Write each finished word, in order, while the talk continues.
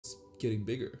getting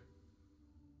bigger,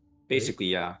 right? Basically,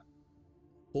 yeah.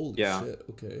 Holy Yeah. shit.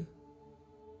 Okay.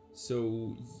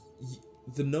 So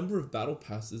the number of battle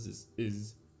passes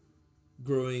is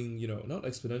growing, you know, not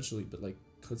exponentially, but like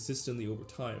consistently over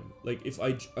time. Like if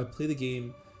I play the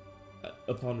game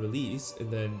upon release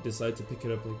and then decide to pick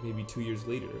it up like maybe 2 years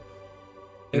later,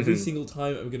 every Hmm. single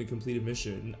time I'm gonna complete a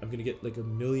mission, I'm gonna get like a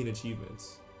million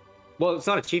achievements. Well, it's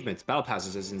not achievements, battle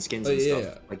passes as in Oh skins and yeah, stuff,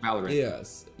 yeah, like Valorant.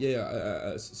 yes, yeah,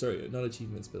 yeah. Sorry, not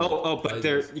achievements, but like Oh, but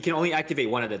prizes. you can only activate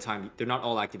one at a time. They're not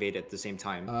all activated at the same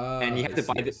time, and Ah, I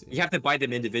see, I see. you have to buy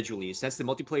them individually. Since the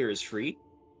multiplayer is free,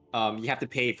 you have to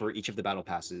pay for each of the battle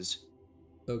passes.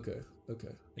 Okay, okay,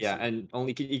 I Yeah, see.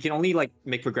 and you can only like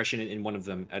make progression in one of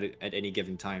them at any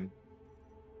given time.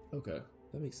 Okay,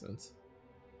 that makes sense.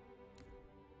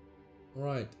 All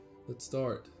right, let's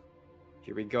start.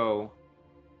 Here we go.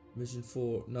 Mission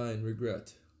 4-9,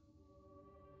 regret.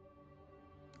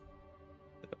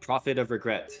 The Prophet of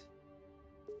Regret.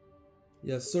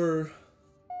 Yes, sir.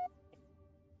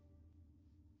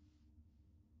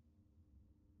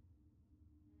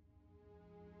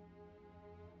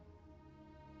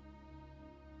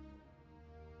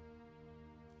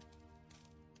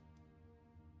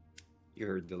 You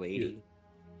heard the Yeah, lady.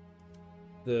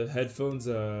 the headphones,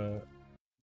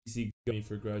 CC got me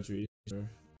for graduation are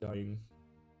dying.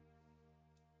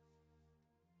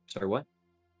 Sorry, what?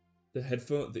 The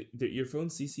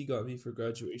earphones CC got me for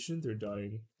graduation, they're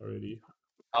dying already.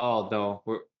 Oh no,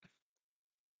 well,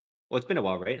 it's been a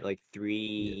while, right? Like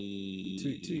three Yeah,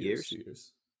 two years,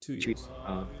 years. 2 years, 2 years. 2 years.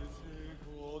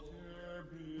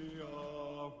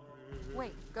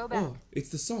 Wait, go back. Oh, it's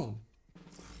the song.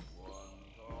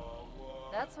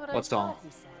 That's what I What song? thought he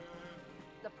said.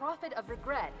 The Prophet of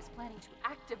Regret is planning to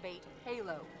activate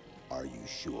Halo. Are you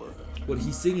sure? What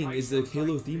he's singing is the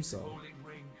Halo theme song.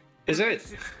 Is it?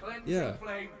 Yeah.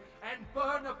 Flame and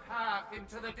burn a path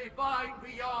into the divine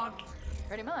beyond.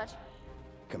 Pretty much.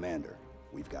 Commander,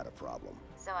 we've got a problem.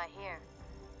 So I hear.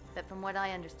 But from what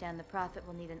I understand, the Prophet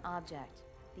will need an object,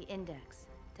 the Index,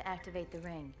 to activate the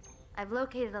ring. I've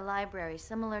located a library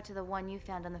similar to the one you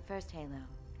found on the first Halo.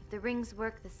 If the rings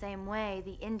work the same way,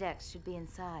 the Index should be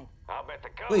inside. I'll bet the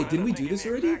Wait, didn't we government do this is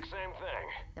already? thinking the exact same thing.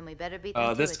 Then we better beat them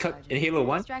to This it, cut Sergeant. in Halo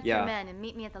 1? Distract your Yeah. men and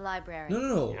meet me at the library. No, no,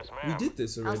 no. Yes, We ma'am. did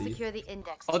this I'll already. secure the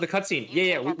Index. Oh, the cutscene. You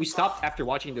Yeah, take yeah. out We the stopped vault. after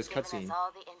watching this Given us cutscene.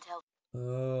 all the intel.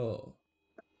 Oh.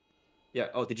 Yeah.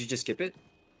 Oh, did you just skip it?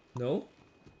 No?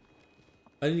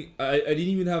 I didn't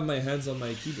even have my hands on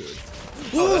my keyboard.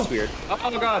 Oh, that's weird. Oh,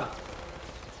 my god.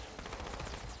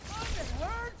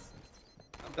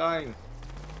 I'm dying.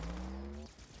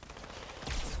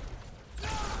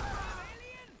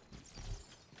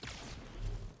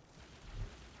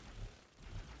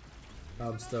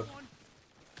 I'm stuck.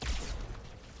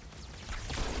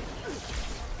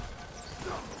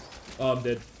 Oh, I'm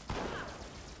dead.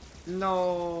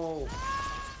 No.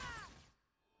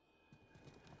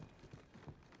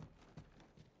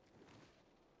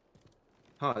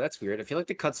 Huh, that's weird. I feel like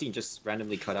the cutscene just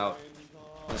randomly cut out.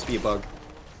 Must be a bug.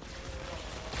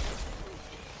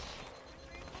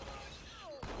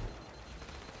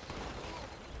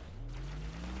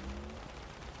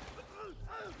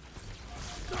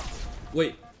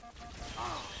 Wait.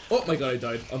 Oh my god, I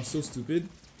died. I'm so stupid.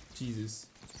 Jesus.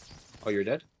 Oh, you're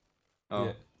dead? Oh.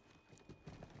 Yeah.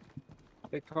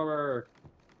 Take cover.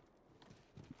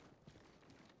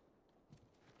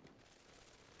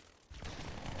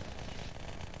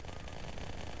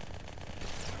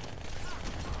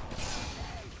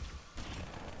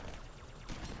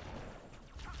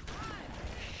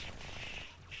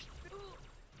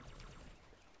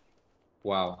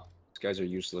 Wow. These guys are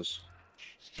useless.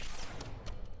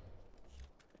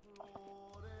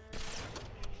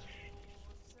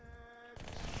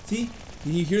 See?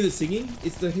 Can you hear the singing?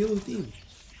 It's the Halo theme.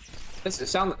 It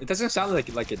doesn't sound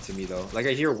like it to me though. Like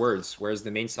I hear words, whereas the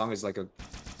main song is like a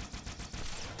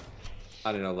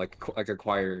I don't know, like a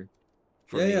choir.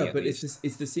 For Yeah, me, yeah, at but least.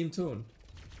 it's the same tone.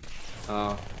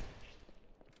 Uh,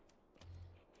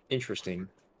 interesting.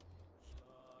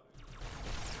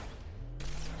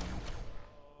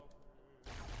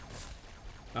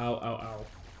 Ow, ow, ow.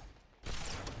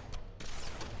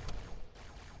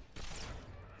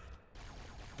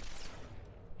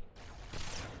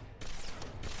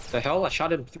 The hell? I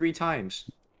shot him 3 times.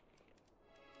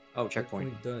 Oh, checkpoint.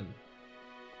 Point done.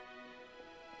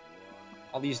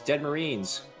 All these dead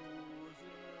Marines.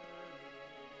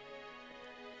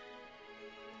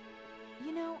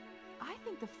 You know, I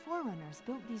think the Forerunners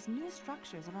built these new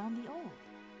structures around the old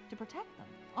to protect them,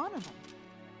 honor them.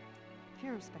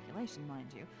 Pure speculation, mind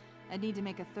you. I'd need to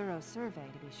make a thorough survey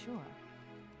to be sure.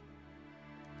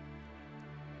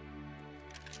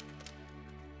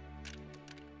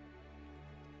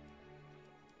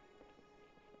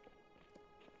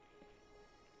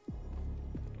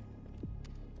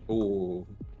 Ooh,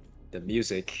 the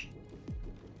music.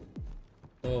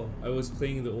 Oh, I was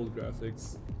playing the old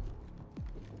graphics.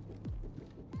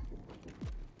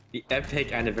 The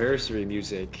epic anniversary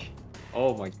music.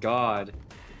 Oh my god.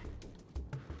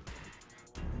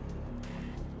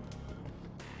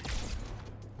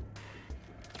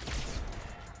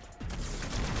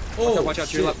 Oh, watch out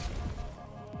to shit. your left.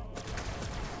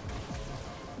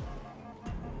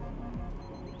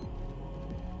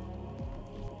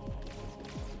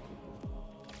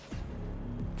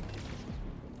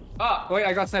 Ah, wait,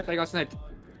 I got sniped, I got sniped.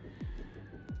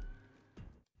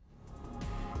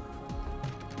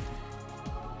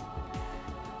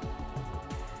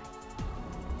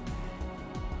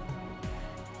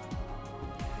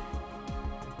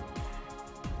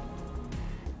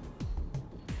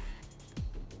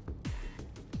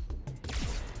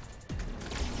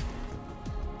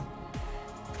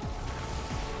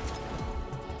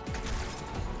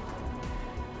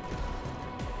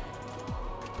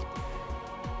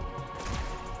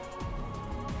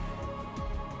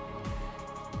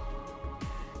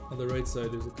 On the right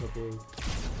side, there's a couple of...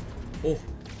 Oh!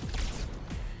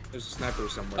 There's a sniper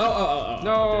somewhere. Oh!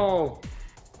 No! Okay.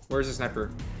 Where's the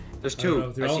sniper? There's I don't know,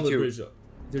 two. they're I all see on the two. bridge.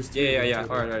 There's three. Yeah. of them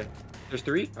total. Alright. There's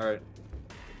three? Alright.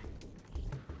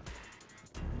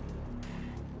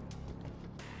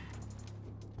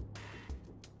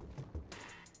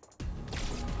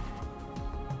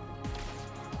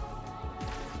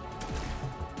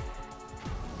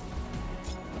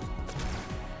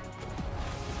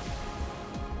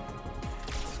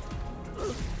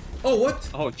 Oh, what?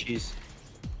 Oh, jeez.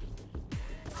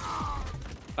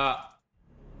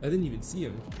 I didn't even see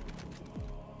him.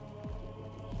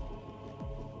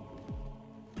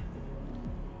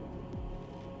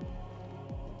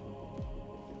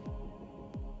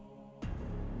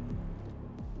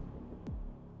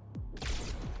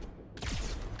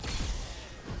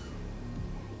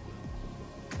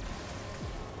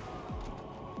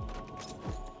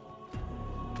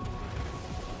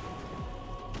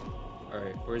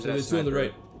 Alright, where's So that there's two on the sniper?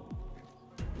 right.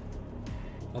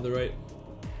 On the right.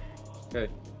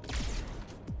 Okay.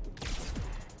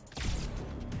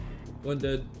 One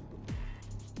dead.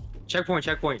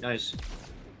 Checkpoint, nice.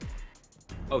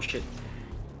 Oh shit.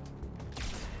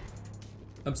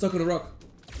 I'm stuck on a rock.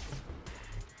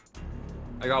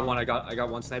 I got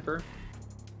one sniper.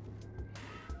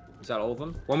 Is that all of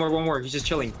them? One more. He's just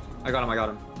chilling. I got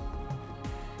him.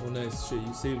 Oh, nice. Shit,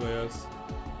 you saved my ass.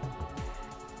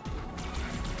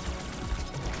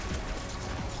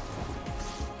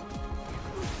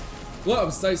 What?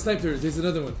 I'm sniped her. There's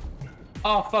another one.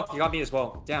 Oh fuck, you got me as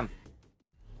well. Damn.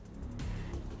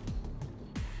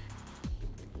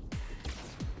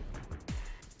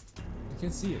 I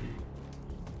can't see him.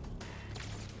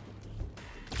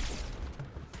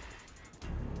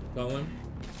 Got one.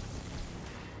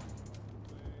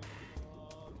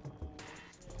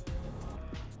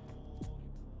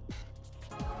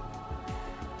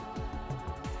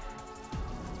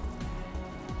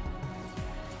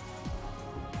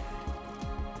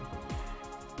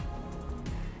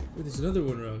 Wait, there's another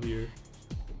one around here.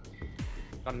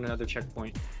 Got another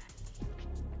checkpoint.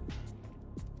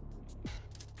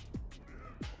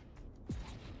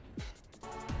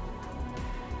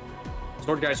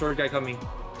 Sword guy coming.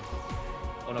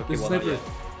 Oh no, okay, There's a well, not sniper. yet.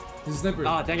 There's a sniper.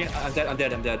 Ah, dang it, I'm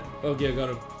dead. Okay, I got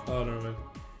him. Oh, never mind.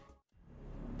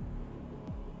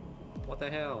 What the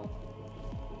hell?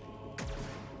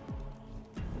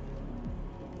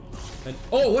 And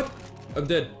oh, what? I'm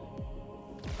dead.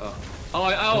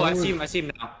 I see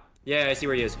him now. Yeah, I see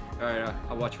where he is. Alright,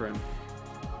 I'll watch for him.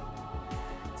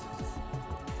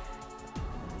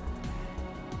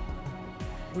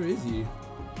 Where is he?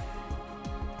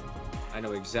 I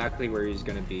know exactly where he's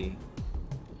gonna be.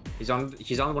 He's on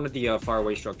one of the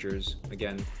faraway structures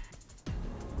again.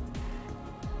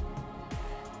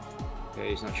 Okay,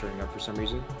 he's not showing up for some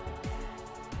reason.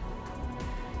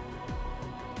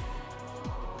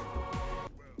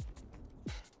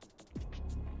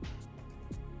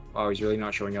 Oh, he's really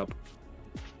not showing up.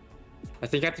 I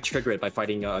think I have to trigger it by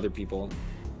fighting other people.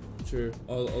 Sure,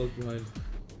 I'll look behind.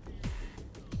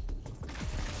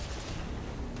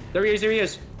 There he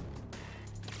is!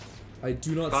 I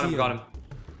do not Got see him, him. got him.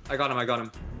 I got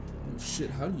him. Oh shit,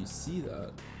 how do you see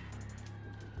that?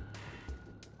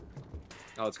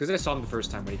 Oh, it's because I saw him the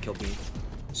first time when he killed me.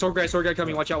 Sword guy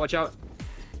coming, watch out.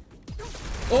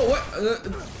 Oh, what?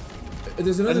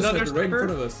 There's another sniper right in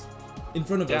front of us. In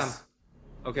front of Damn. us.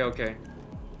 Okay.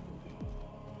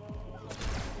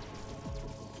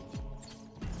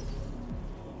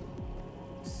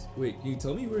 Wait, can you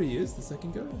tell me where he is, the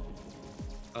second guy?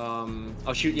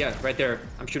 I'll shoot, yeah, right there.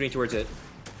 I'm shooting towards it.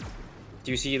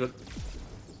 Do you see the...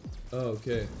 Oh,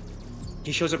 okay.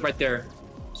 He shows up right there.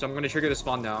 So I'm gonna trigger the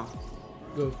spawn now.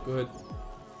 Go ahead.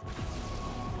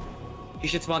 He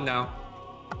should spawn now.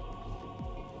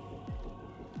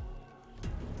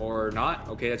 Or not.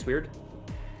 Okay, that's weird.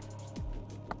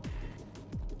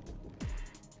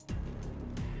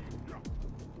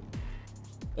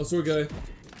 Oh, sword guy.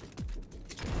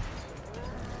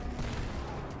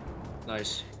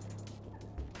 Nice.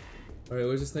 Alright,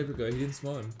 where's the sniper guy? He didn't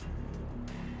spawn.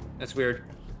 That's weird.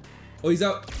 Oh, he's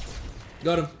out.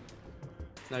 Got him.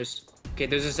 Nice. Okay,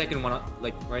 there's a second one,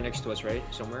 like, right next to us, right?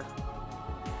 Somewhere?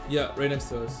 Yeah, right next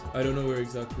to us. I don't know where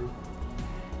exactly.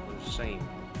 I'm just saying.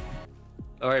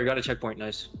 Alright, we got a checkpoint.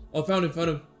 Nice. Oh, found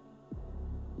him.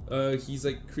 He's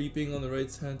like creeping on the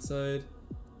right hand side.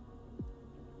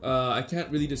 I can't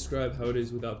really describe how it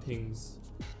is without pings.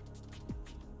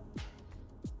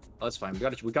 Oh, that's fine.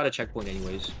 We got a checkpoint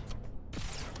anyways.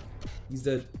 He's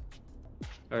dead.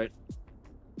 Alright.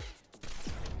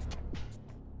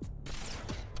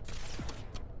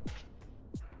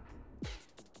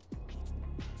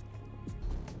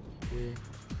 Yeah.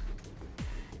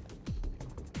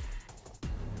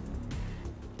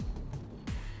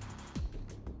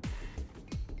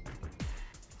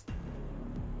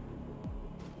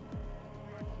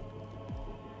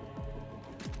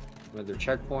 Another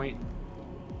checkpoint.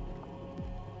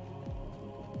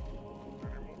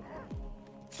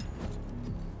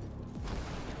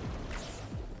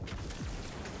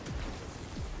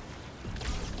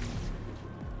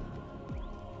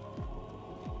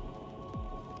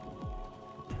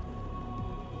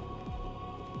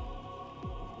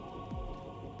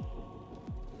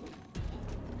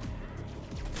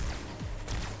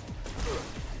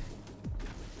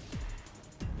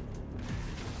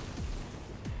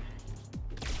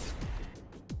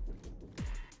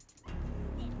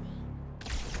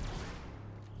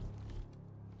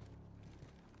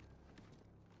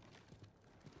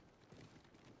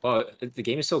 Well, the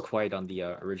game is so quiet on the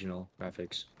original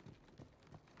graphics.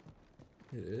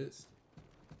 It is.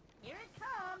 Here it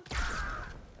comes.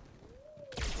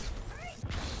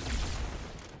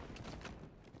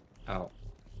 Ow.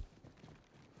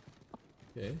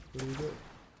 Okay, where do we go?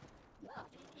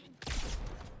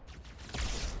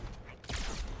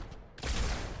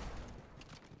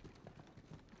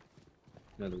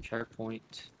 Another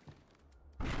checkpoint.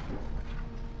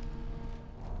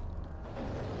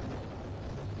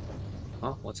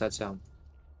 Huh? What's that sound?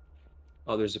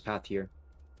 Oh, there's a path here.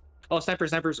 Oh,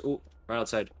 snipers! Oh, right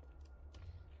outside.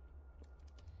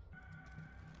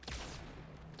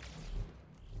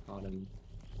 Got him.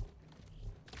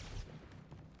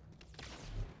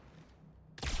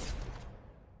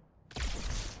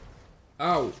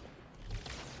 Ow!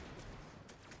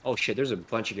 Oh shit, there's a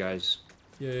bunch of guys.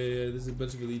 Yeah. There's a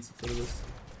bunch of elites in front of us.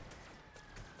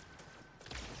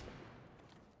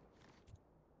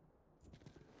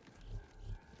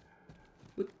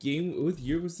 What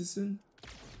year was this in?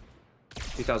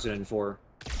 2004.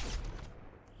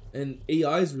 And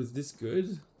AIs was this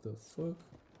good? The fuck?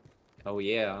 Oh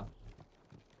yeah.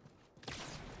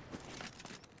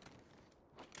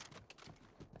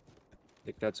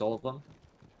 Think that's all of them?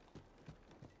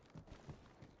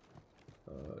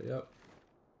 Yep.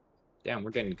 Damn, we're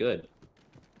getting good.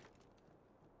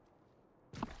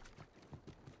 I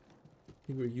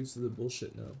think we're used to the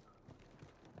bullshit now.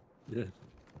 Yeah.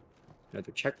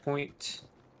 Another checkpoint.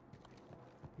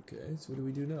 Okay, so what do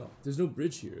we do now? There's no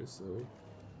bridge here, so...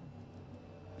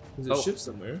 There's a Oh. ship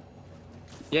somewhere.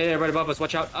 Yeah, right above us.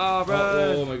 Watch out. Oh,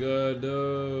 run! Oh my god,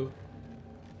 no.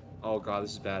 Oh god,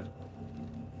 this is bad.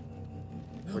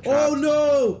 We're Oh trapped.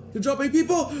 no! They're dropping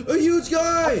people! A huge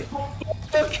guy!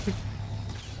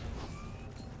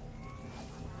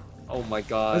 Oh my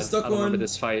god. I stuck don't remember one.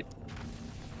 this fight.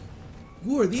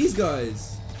 Who are these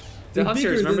guys? The They're hunters,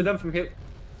 bigger remember than- them from Halo?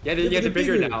 Yeah, Yeah, but they're they're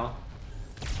bigger bigger. now.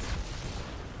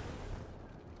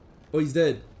 Oh, he's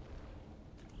dead.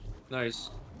 Nice.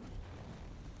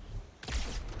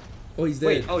 Oh, he's dead.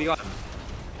 Wait, oh, you got him.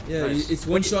 Yeah, nice. it's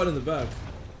one shot in the back.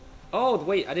 Oh,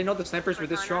 wait, I didn't know the snipers were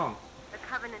this Cortana, strong. The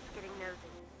Covenant's getting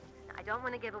nosy. I don't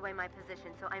want to give away my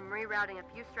position, so I'm rerouting a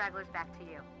few stragglers back to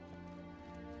you.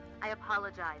 I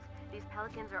apologize. These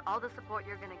Pelicans are all the support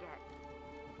you're gonna get.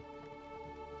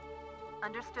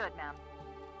 Understood, ma'am.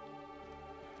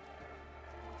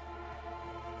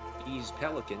 These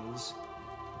pelicans.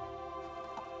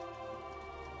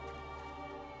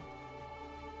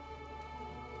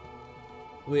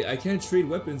 Wait, I can't trade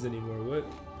weapons anymore. What?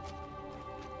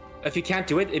 If you can't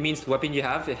do it, it means the weapon you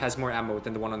have, it has more ammo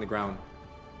than the one on the ground.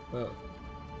 Oh.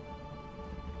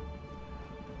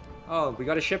 Oh, we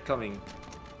got a ship coming.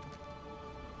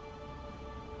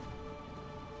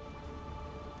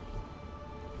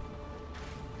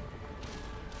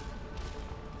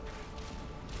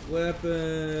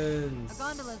 Weapons. A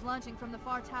gondola is launching from the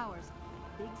far towers.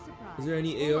 Big surprise. Is there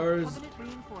any Full of ARs? Covenant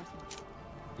reinforcements.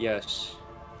 Yes.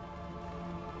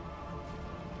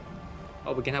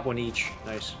 Oh, we can have one each.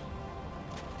 Nice.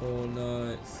 Oh,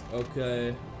 nice.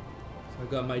 Okay. So I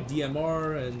got my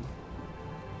DMR and.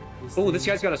 Oh, this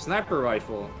thing. guy's got a sniper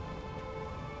rifle.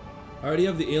 I already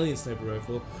have the alien sniper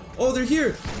rifle. Oh, they're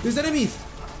here! There's enemies!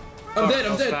 I'm Oh, dead, that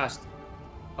I'm was dead! fast.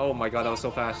 Oh my god, that was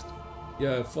so fast.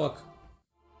 Yeah, fuck.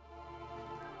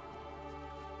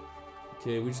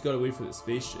 Okay, we just gotta wait for the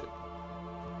spaceship.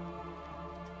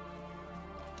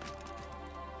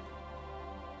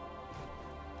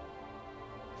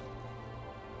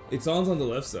 It's on the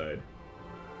left side.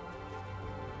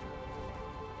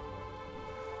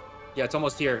 Yeah, it's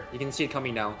almost here. You can see it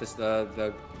coming now. This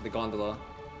the gondola.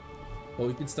 Oh,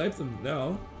 we can snipe them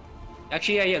now.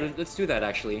 Actually, yeah. Let's do that.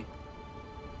 Actually,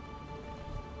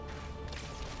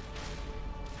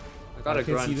 I got a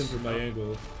can't grunt. see them from my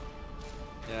angle.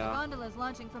 The Yeah. gondola is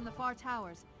launching from the far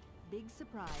towers. Big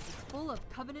surprise. It's full of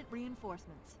Covenant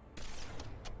reinforcements.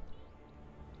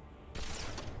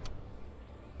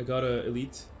 I got a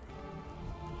elite.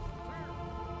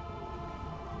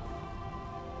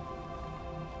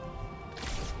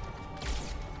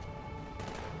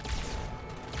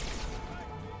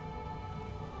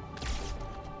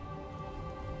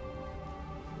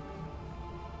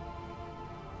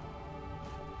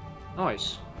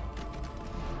 Nice.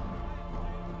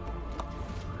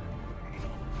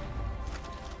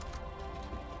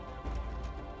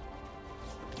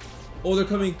 Oh, they're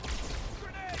coming.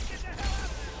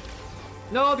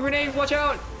 No, the grenade! Watch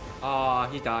out! Ah,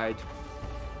 he died.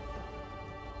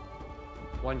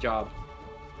 One job.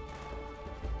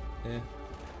 Yeah.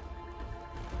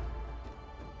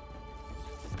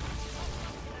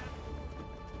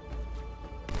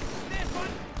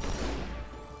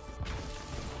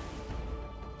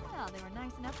 Well, they were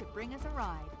nice enough to bring us a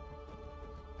ride.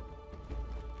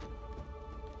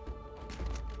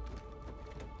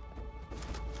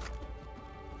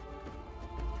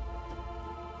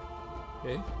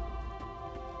 Okay.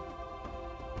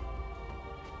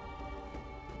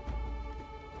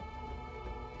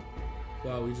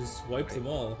 Wow, we just wiped them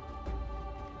all.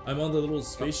 I'm on the little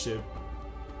spaceship.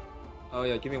 Oh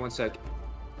yeah, give me 1 sec.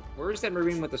 Where is that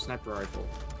marine with the sniper rifle?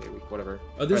 Okay, whatever.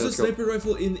 There's Alright, a let's go. sniper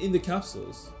rifle in the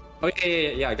capsules. Oh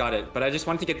yeah, I got it. But I just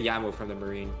wanted to get the ammo from the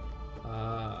marine.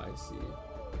 Ah, I see.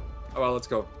 Oh well, let's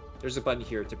go. There's a button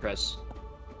here to press.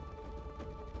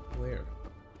 Where?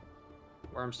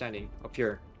 Where I'm standing, up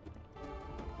here.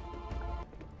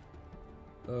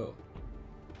 Oh.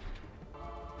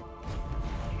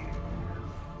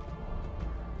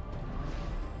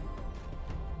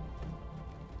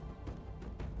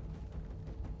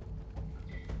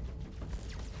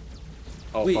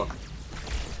 Oh Wait. fuck.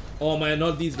 Oh man,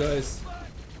 not these guys.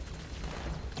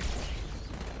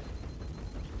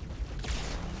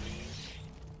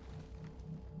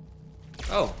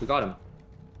 Oh, we got him.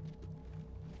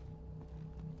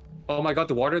 Oh my god,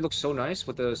 the water looks so nice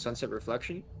with the sunset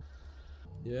reflection.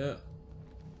 Yeah.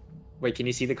 Wait, can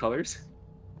you see the colors?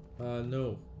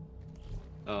 No.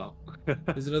 Oh.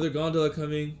 There's another gondola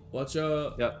coming. Watch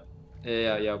out.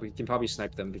 Yeah. We can probably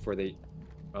snipe them before they.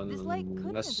 This lake couldn't have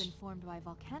Unless- been formed by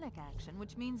volcanic action,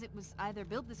 which means it was either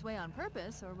built this way on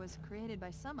purpose or was created by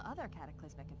some other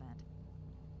cataclysmic event.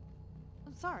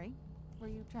 I'm sorry. Were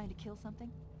you trying to kill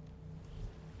something?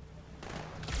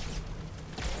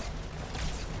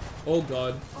 Oh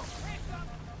god.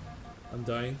 I'm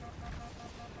dying.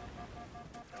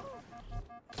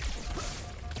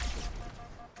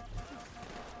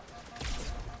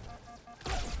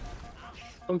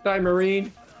 Don't die,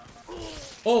 Marine.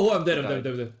 Oh, I'm dead. I'm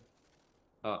dead.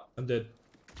 Oh. I'm dead.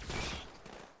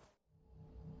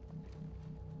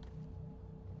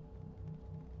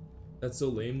 That's so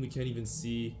lame. We can't even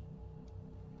see.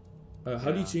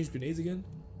 How do you change grenades again?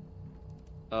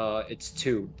 It's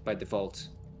 2 by default.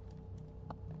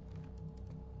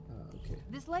 Okay.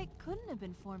 This lake couldn't have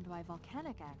been formed by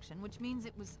volcanic action, which means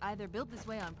it was either built this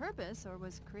way on purpose or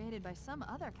was created by some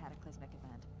other cataclysmic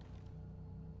event.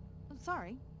 I'm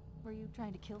sorry. Were you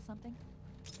trying to kill something?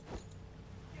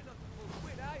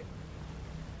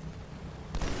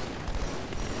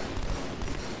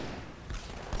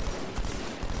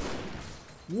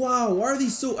 Wow, why are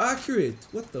these so accurate?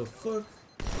 What the fuck?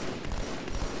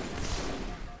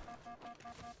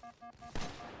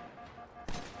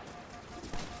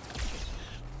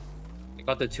 I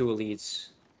got the 2 elites.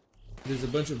 There's a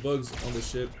bunch of bugs on the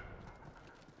ship.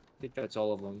 I think that's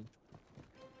all of them.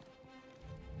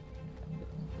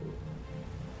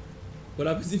 What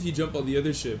happens if you jump on the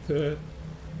other ship?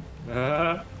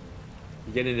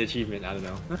 You get an achievement. I don't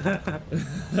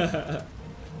know.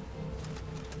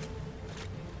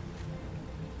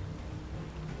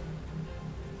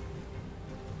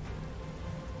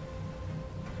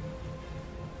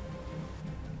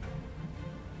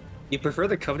 You prefer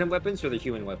the Covenant weapons or the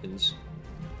human weapons?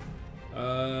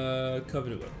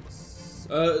 Covenant weapons.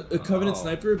 A Covenant Oh.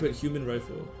 sniper, but human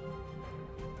rifle.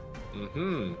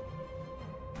 Mm-hmm.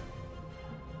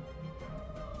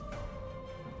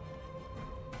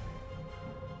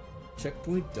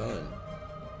 Checkpoint done.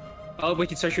 Oh, we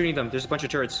can start shooting them. There's a bunch of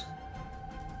turrets.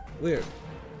 Where?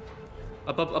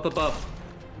 Up above.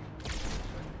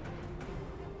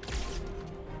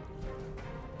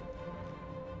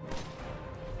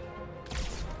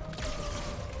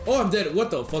 Oh, I'm dead.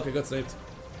 What the fuck? I got sniped.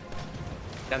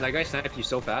 Damn, that guy sniped you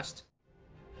so fast.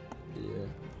 Yeah.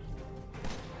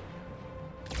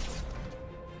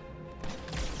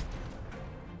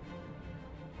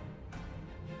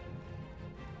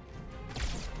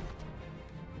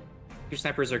 Two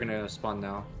snipers are gonna spawn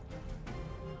now.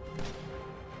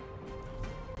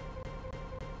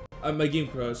 My game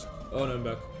crashed. Oh no, I'm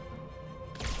back.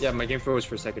 Yeah, my game froze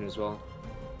for a second as well.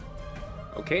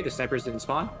 Okay, the snipers didn't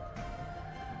spawn.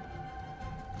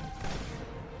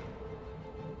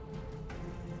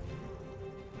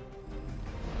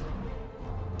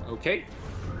 Okay.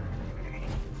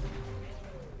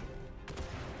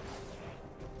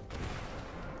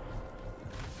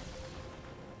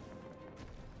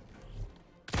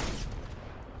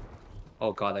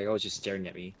 Oh god, that guy was just staring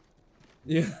at me.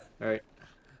 Yeah. Alright.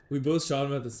 We both shot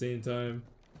him at the same time.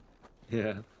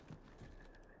 Yeah.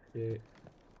 Okay.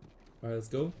 Alright, let's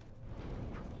go.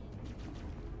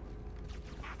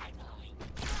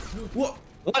 What?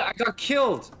 What? I got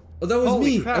killed! Oh, that was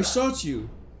Holy me. crap. I shot you.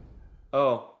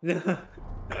 Oh.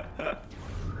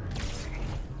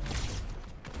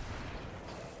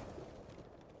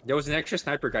 There was an extra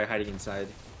sniper guy hiding inside.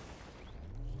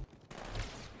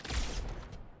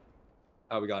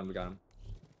 Oh, we got him.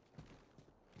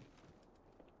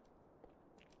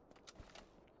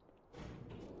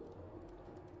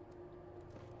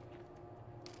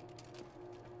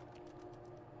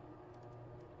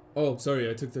 Oh, sorry.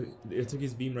 I took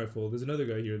his beam rifle. There's another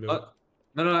guy here though.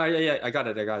 No, yeah, I got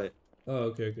it.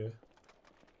 Oh, okay.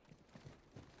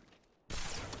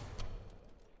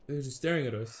 They're just staring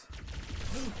at us.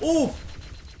 Oh!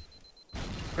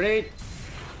 Grenade!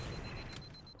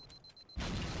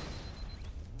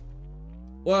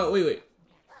 Wow, wait.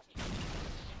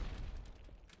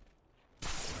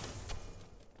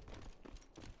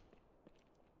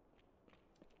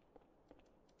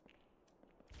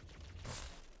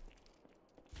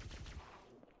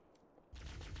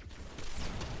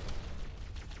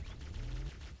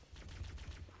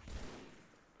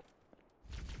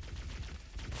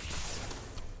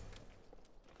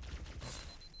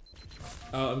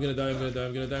 I'm gonna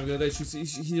die.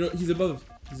 He's above.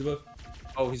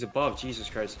 Oh, he's above. Jesus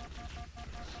Christ.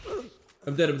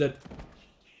 I'm dead.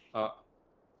 Uh,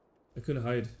 I couldn't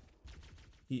hide.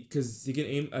 Cause he can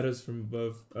aim at us from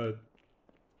above.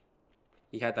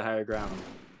 he had the higher ground.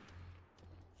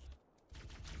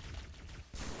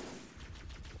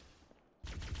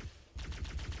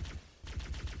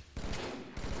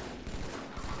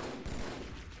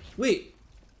 Wait.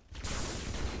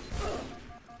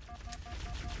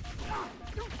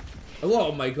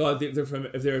 Oh my god,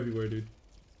 they're everywhere, dude.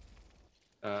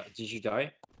 Did you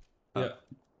die? Yeah.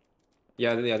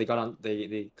 Yeah, they got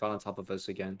on top of us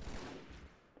again.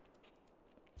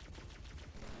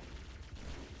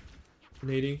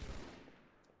 Nading.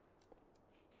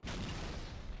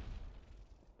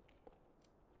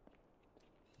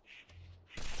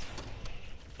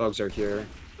 Bugs are here.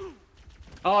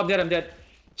 Oh, I'm dead.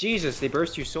 Jesus, they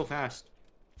burst you so fast.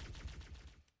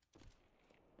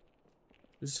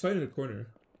 They're just fighting in a corner.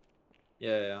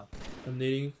 Yeah. I'm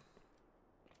nading.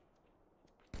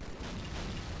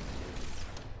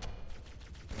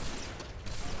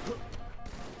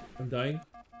 I'm dying.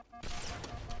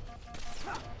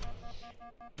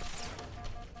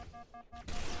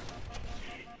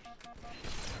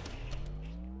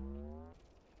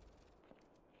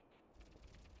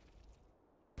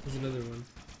 There's another one.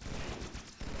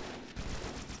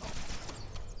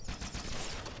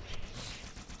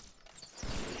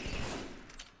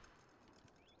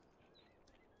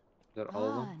 Is that all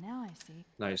of Ah, them? now I see.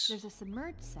 Nice. There's a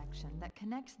submerged section that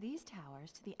connects these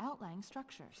towers to the outlying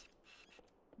structures.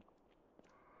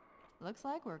 Looks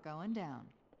like we're going down.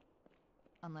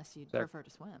 Unless you'd Sec- prefer to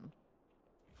swim.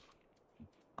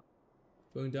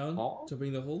 Going down, Oh. jumping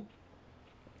in the hole.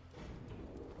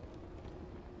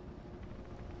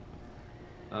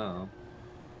 Oh.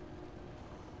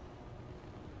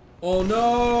 Oh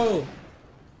no!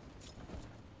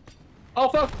 Oh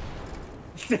fuck!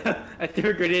 I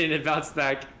threw a grenade and it bounced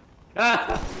back.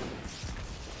 Ah!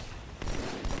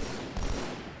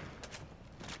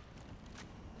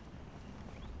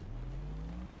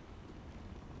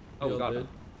 We Oh all god. dead?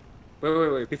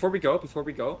 Wait. Before we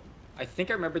go, I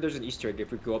think I remember there's an Easter egg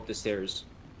if we go up the stairs.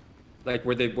 Like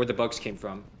where the bugs came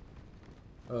from.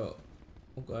 Oh,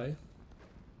 okay.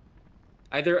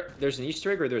 Either there's an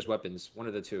Easter egg or there's weapons. One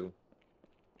of the two.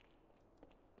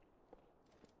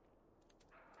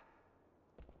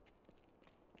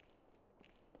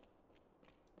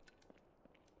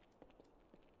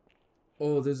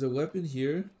 Oh, there's a weapon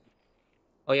here.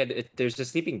 Oh yeah, there's a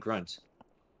sleeping grunt.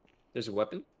 There's a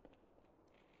weapon?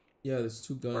 Yeah, there's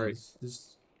two guns. Alright.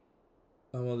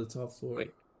 I'm on the top floor.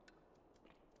 Wait.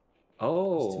 There's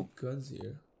Oh. two guns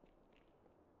here.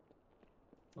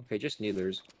 Okay, just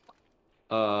needlers.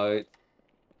 If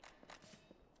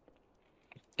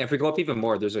we go up even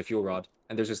more, there's a fuel rod.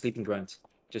 And there's a sleeping grunt.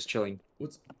 Just chilling.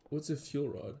 What's a fuel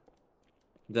rod?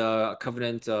 The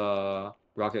Covenant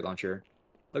rocket launcher.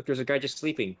 Look, there's a guy just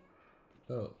sleeping.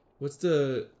 Oh, what's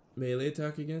the melee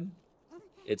attack again?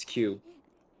 It's Q.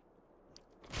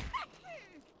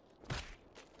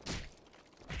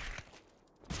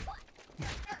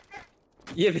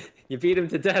 You beat him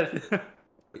to death.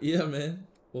 Yeah, man.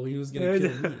 Well, he was gonna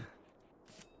kill me.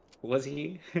 Was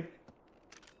he?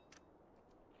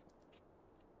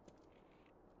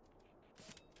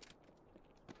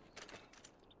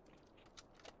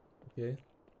 Okay.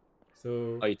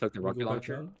 So. Oh, you took the we rocket go back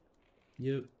launcher? down?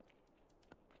 Yep.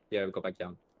 Yeah, we go back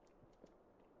down.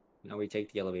 Now we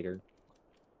take the elevator.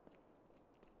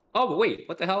 Oh, but wait,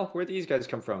 what the hell? Where'd these guys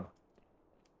come from?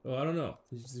 Oh, I don't know.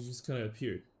 They just kind of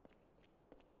appeared.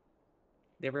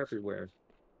 They were everywhere.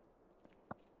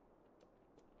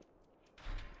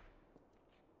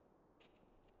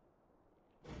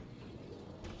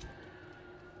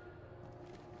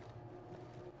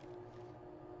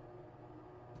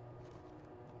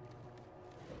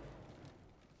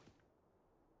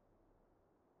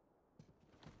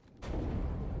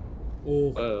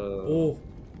 Oh. Whoa. Oh.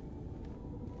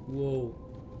 Whoa.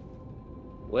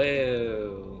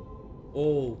 Whoa.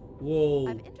 Oh. Whoa.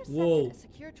 I've intercepted Whoa. a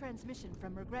secure transmission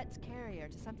from Regret's carrier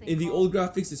to something In the called old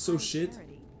graphics, it's so Kind shit.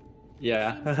 Charity.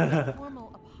 Yeah. It seems to be a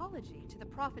formal apology to the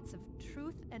prophets of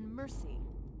truth and mercy.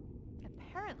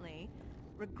 Apparently,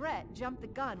 Regret jumped the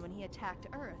gun when he attacked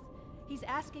Earth. He's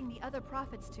asking the other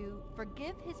prophets to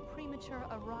forgive his premature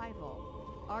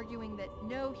arrival, arguing that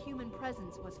no human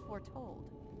presence was foretold.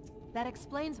 That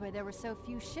explains why there were so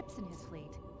few ships in his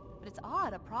fleet. But it's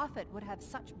odd a prophet would have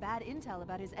such bad intel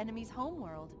about his enemy's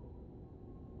homeworld.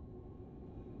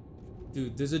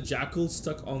 Dude, there's a jackal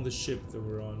stuck on the ship that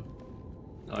we're on.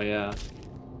 Oh, yeah.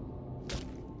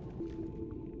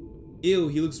 Ew,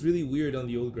 he looks really weird on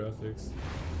the old graphics.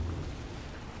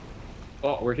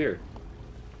 Oh, we're here.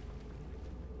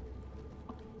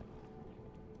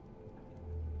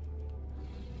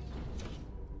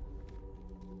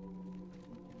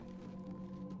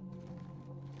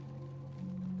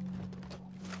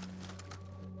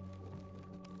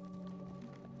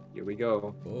 Here we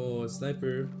go. Oh, a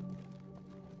sniper.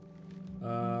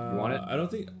 You want it?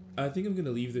 I think I'm gonna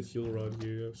leave the fuel rod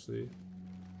here, actually.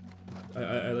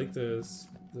 I like the...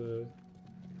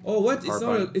 Oh, what?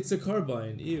 Carbine. It's a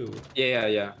carbine. Ew.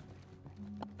 Yeah.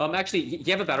 Actually,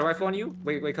 you have a battle rifle on you?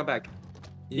 Wait, come back.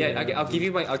 Yeah, I'll give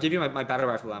you my battle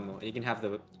rifle ammo. You can have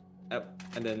the,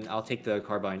 and then I'll take the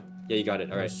carbine. Yeah, you got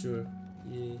it. All right. Sure.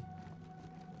 Yeah.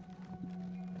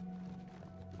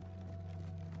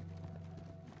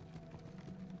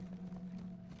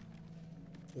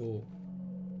 Oh.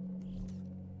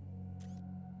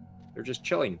 They're just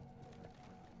chilling.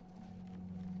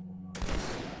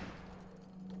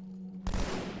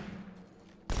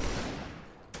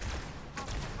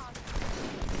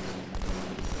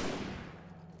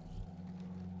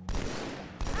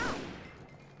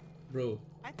 Bro.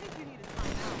 I think you need a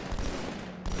timeout.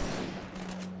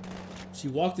 She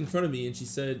walked in front of me and she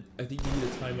said, I think you need a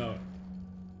timeout.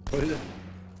 What is it?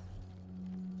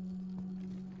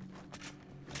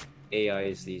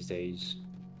 AIs these days.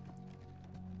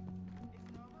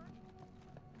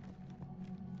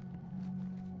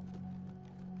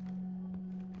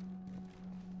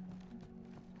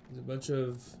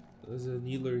 There's a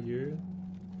needler here.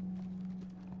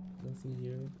 Nothing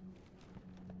here.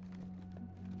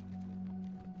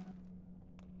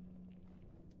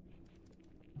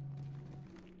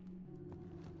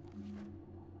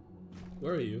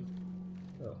 Where are you?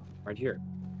 Oh. Right here.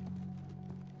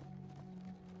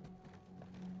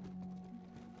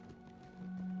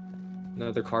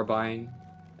 Another carbine.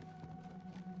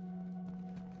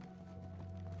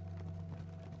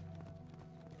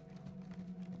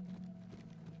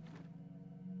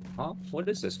 Huh? What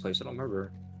is this place? I don't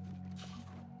remember.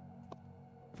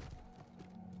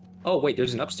 Oh wait,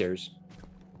 there's an upstairs.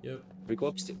 Yep. Do we go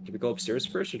upstairs? Do we go upstairs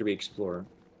first, or do we explore?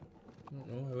 I don't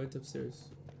know. I went upstairs.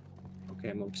 Okay,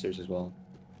 I'm upstairs as well.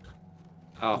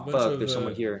 Oh There's a bunch fuck! of, There's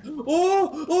someone here.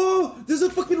 Oh! Oh! There's a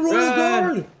fucking royal Run!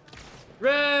 guard!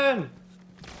 Run!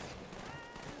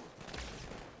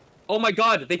 Oh my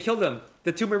god! They killed him.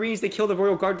 The two Marines. They killed the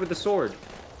royal guard with the sword.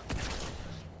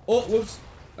 Oh, whoops!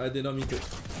 I did not mean to.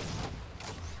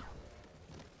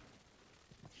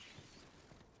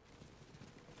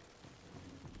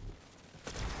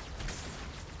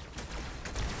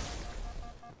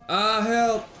 Ah,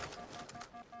 help!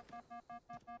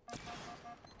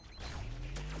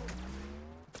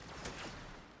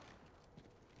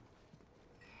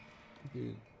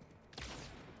 Dude.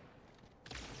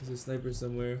 There's a sniper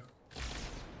somewhere.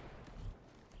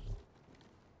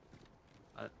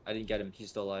 I didn't get him. He's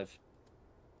still alive.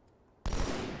 Got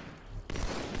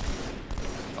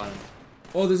him.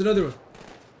 Oh, there's another one.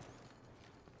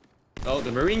 Oh,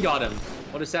 the Marine got him.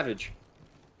 What a savage.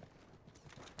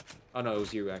 Oh no, it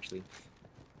was you actually.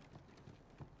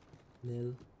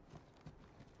 Lil.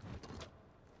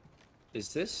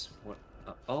 Is this what?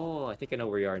 Oh, I think I know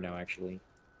where you are now. Actually.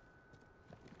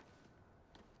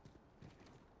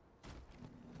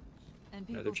 And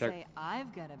Another people check. say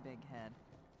I've got a big head.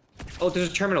 Oh, there's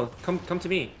a terminal. Come to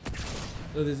me.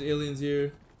 Oh, there's aliens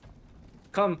here.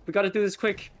 Come, we gotta do this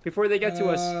quick before they get to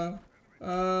us.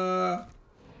 Oh,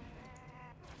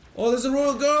 there's a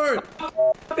royal guard.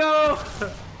 No!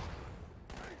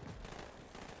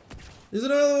 There's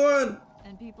another one.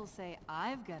 And people say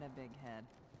I've got a big head.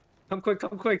 Come quick,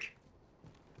 come quick.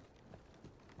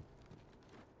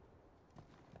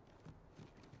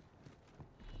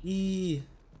 E.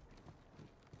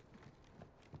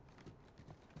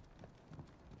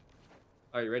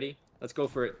 Are you ready? Let's go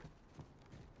for it.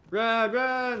 Run,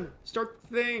 run! Start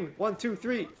the thing. 1, 2,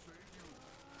 3.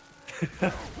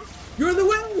 You're in the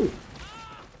way.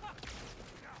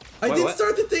 I Wait, did what?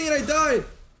 start the thing and I died.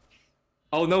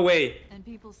 Oh no way. And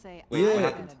people say Wait, what I've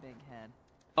happened? got a big head.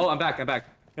 Oh, I'm back. I'm back.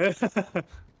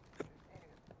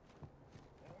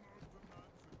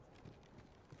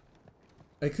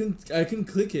 I couldn't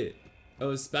click it. I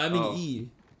was spamming Oh. E.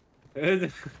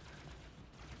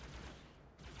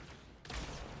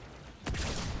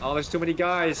 Oh, there's too many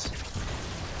guys.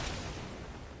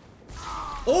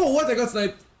 Oh, what? I got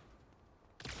sniped.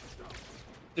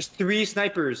 There's 3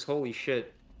 snipers. Holy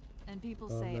shit. And people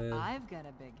Oh, say man. I've got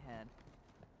a big head.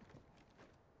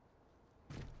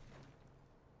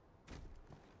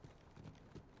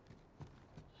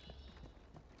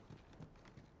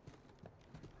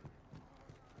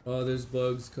 Oh, there's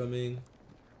bugs coming.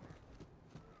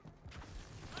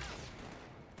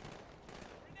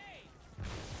 Hey,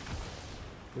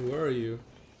 where are you?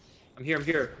 I'm here. I'm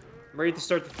here. I'm ready to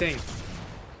start the thing.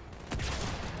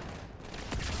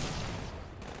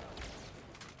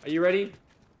 Are you ready?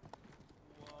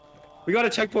 We got a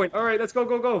checkpoint. All right, let's go,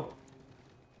 go, go.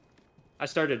 I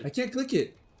started. I can't click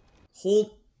it.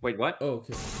 Hold. Wait, what? Oh,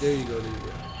 okay. There you go. There you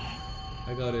go.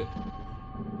 I got it.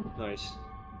 Nice.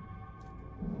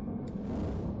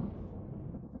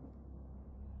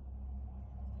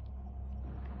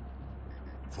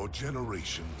 For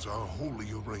generations, our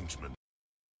holy arrangement.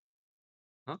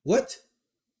 What?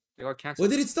 They got canceled.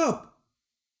 Why did it stop?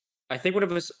 I think one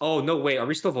of us. Oh no! Wait, are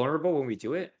we still vulnerable when we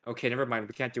do it? Okay, never mind.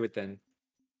 We can't do it then.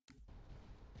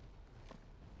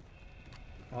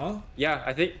 Huh? Yeah,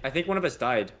 I think one of us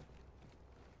died.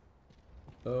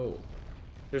 Oh.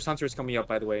 There's hunters coming up,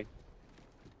 by the way.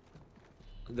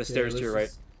 The Okay, stairs to let's your right.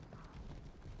 just-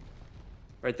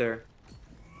 Right there.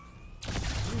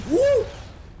 Woo!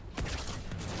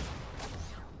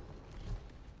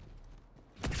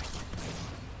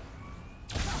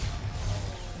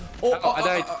 Oh, I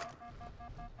died.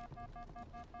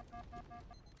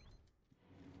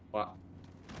 Wow.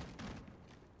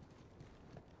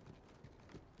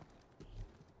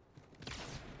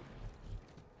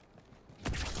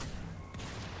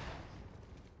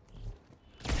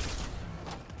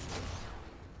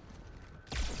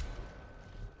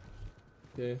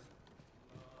 Okay.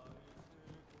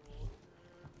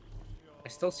 I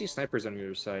still see snipers on the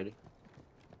other side.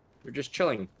 They're just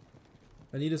chilling.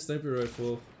 I need a sniper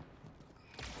rifle.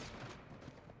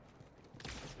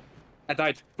 I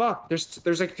died. Fuck!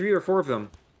 There's like 3 or 4 of them.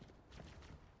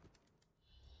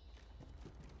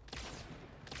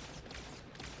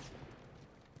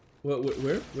 What?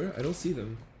 Where? Where? I don't see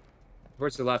them.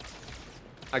 Towards the left.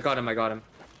 I got him. I got him.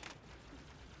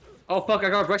 Oh fuck! I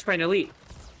got rushed by an elite.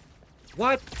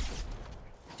 What?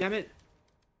 Damn it!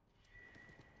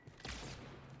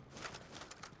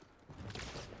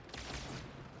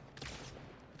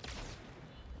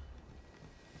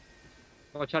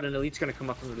 Watch out, an elite's gonna come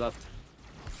up from the left.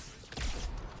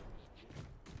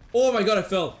 Oh my god, I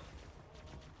fell.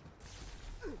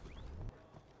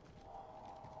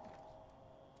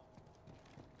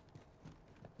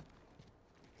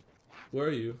 Where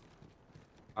are you?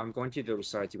 I'm going to the other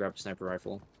side to grab a sniper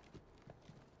rifle.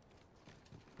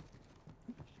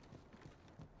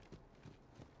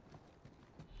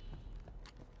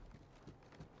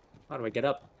 How do I get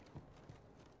up?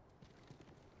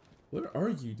 Where are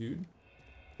you, dude?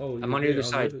 Oh, I'm on the other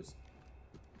side.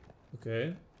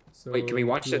 Okay. So Wait, can we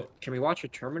watch it? Can we watch a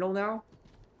terminal now?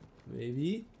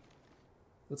 Maybe.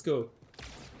 Let's go.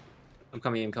 I'm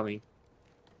coming. I'm coming.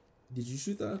 Did you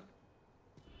shoot that?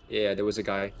 Yeah, there was a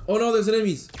guy. Oh no, there's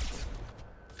enemies.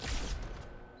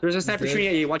 There's a sniper dead. shooting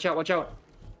at you. Watch out! Watch out!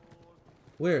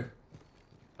 Where?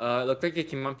 It looked like it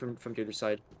came up from the other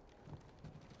side.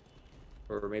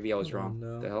 Or maybe I was Oh, wrong.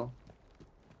 no. The hell?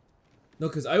 No,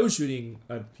 because I was shooting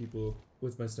at people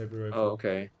with my sniper rifle. Oh,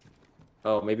 okay.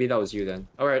 Oh, maybe that was you then.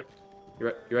 All right.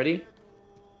 You ready?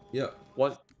 Yeah.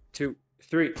 1, 2,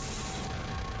 3.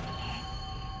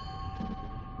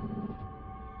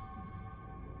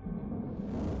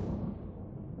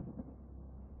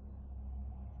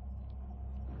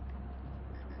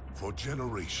 For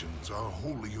generations, our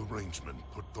holy arrangement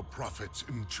put the prophets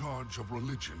in charge of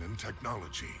religion and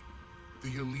technology. The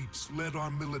elites led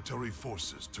our military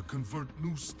forces to convert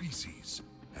new species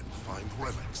and find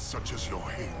relics such as your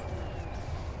halo.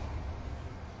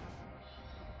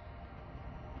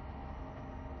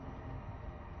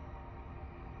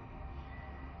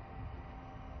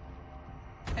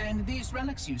 And these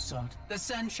relics you sought, the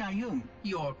San Shayun,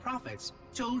 your prophets,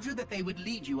 told you that they would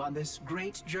lead you on this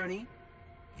great journey?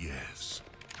 Yes,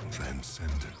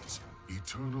 transcendence,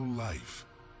 eternal life.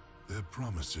 Their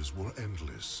promises were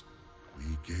endless.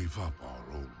 We gave up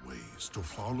our old ways to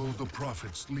follow the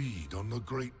Prophet's lead on the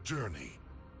great journey.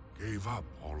 Gave up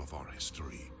all of our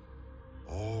history,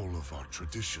 all of our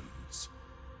traditions.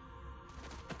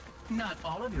 Not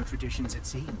all of your traditions, it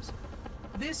seems.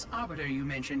 This Arbiter you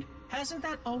mentioned, hasn't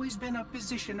that always been a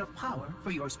position of power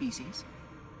for your species?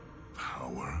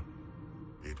 Power?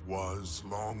 It was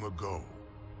long ago.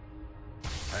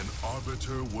 An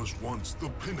Arbiter was once the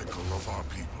pinnacle of our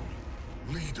people,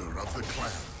 leader of the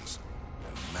clans,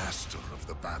 and master of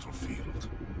the battlefield.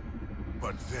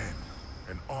 But then,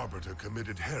 an Arbiter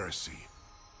committed heresy,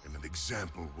 and an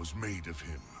example was made of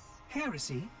him.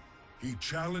 Heresy? He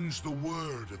challenged the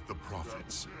word of the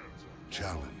prophets.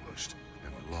 Challenged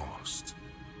and lost.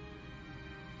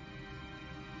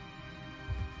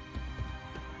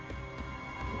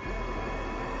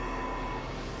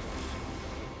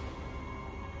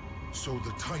 So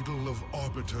the title of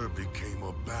Arbiter became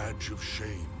a badge of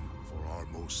shame for our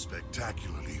most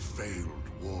spectacularly failed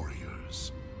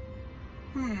warriors.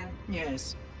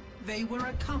 Yes. They were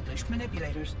accomplished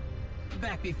manipulators.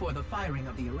 Back before the firing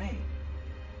of the array.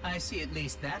 I see at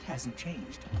least that hasn't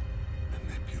changed.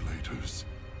 Manipulators?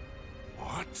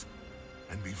 What?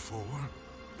 And before?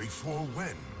 Before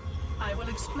when? I will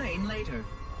explain later.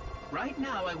 Right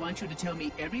now, I want you to tell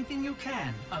me everything you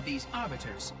can of these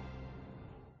Arbiters.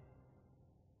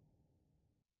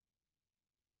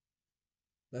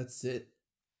 That's it.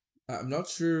 I'm not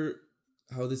sure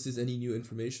how this is any new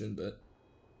information, but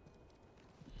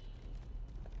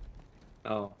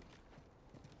Oh.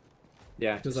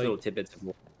 Yeah, just like- little tidbits of.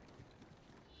 I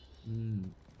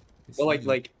Well, see.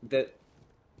 like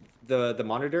the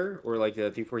monitor or like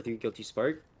the 343 Guilty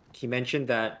Spark, he mentioned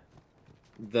that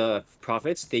the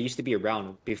prophets, they used to be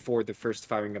around before the first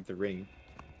firing of the ring.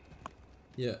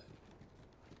 Yeah.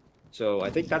 So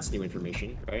I think that's new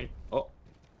information, right? Oh,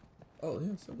 Oh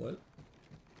yeah, somewhat.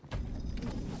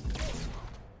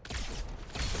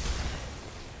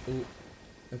 Oh,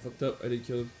 I fucked up. I didn't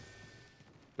kill him.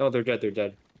 no, they're dead. They're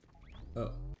dead.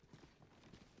 Oh.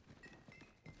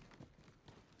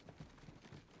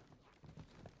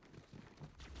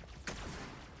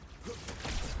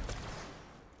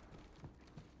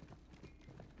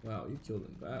 Wow, you killed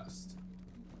him fast.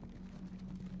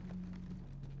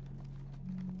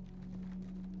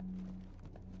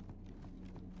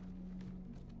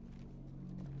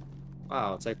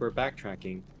 Wow, it's like we're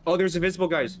backtracking. Oh, there's invisible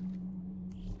guys.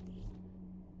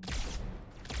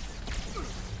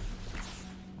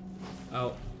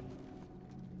 Ow.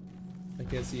 I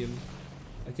can't see him.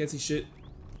 I can't see shit.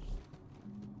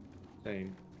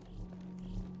 Same.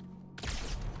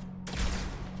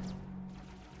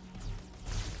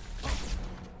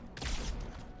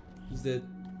 He's dead.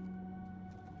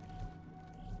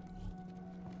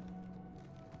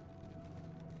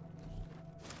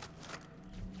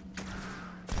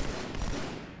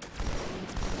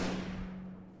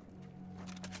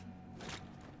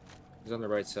 He's on the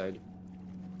right side.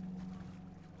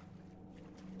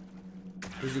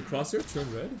 Does your crosshair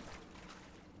turn red?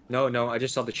 No, no, I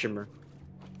just saw the shimmer.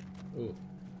 Oh.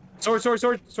 Sword, sword,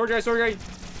 sword! Sword guy, sword guy!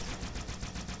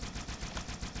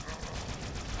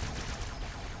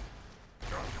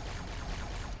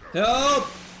 Help!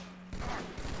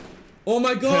 Oh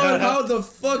my god, how the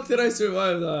fuck did I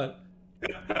survive that?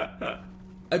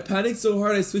 I panicked so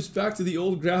hard I switched back to the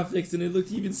old graphics and it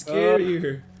looked even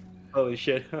scarier. Holy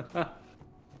shit.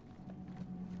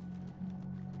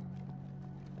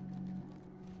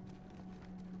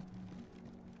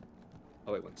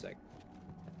 Oh wait, one sec.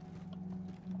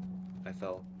 I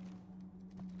fell.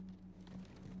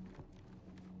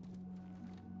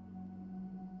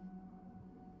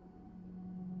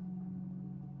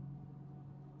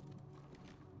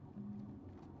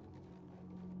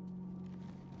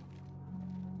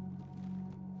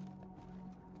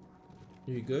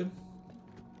 Are you good?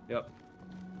 Yep.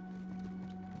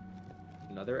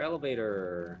 Another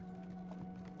elevator.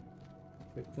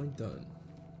 Breakpoint done.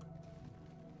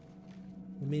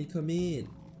 I mean, come in.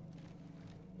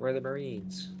 Where are the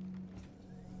Marines?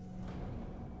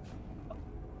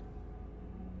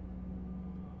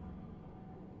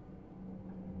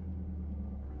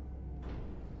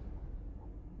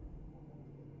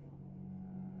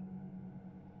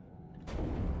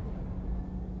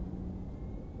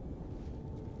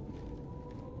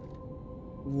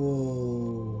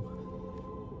 Whoa.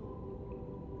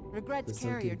 Regret's There's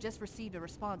carrier something- just received a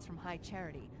response from High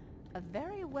Charity. A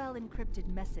very well encrypted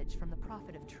message from the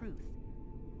Prophet of Truth.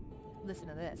 Listen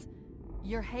to this.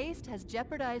 Your haste has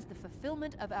jeopardized the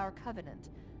fulfillment of our covenant,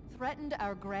 threatened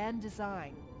our grand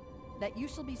design. That you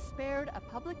shall be spared a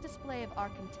public display of our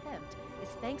contempt is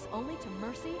thanks only to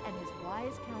Mercy and his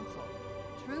wise counsel.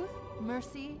 Truth,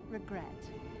 Mercy, Regret.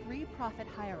 3 prophet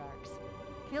hierarchs.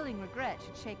 Killing Regret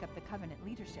should shake up the covenant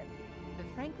leadership. But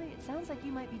frankly, it sounds like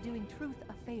you might be doing Truth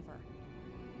a favor.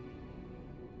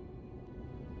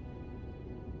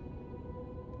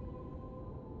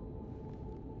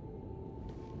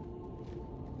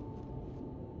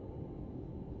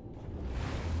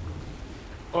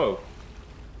 Oh.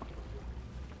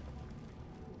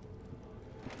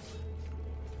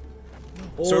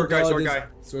 Oh Sword guy, god, sword this guy.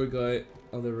 Sword guy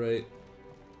on the right.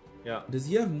 Yeah. Does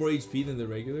he have more HP than the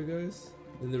regular guys?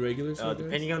 Than the regular sword guys?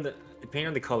 Depending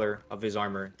on the color of his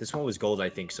armor. This one was gold, I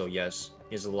think, so yes.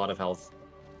 He has a lot of health.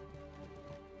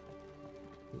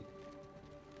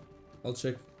 I'll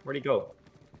check. Where'd he go?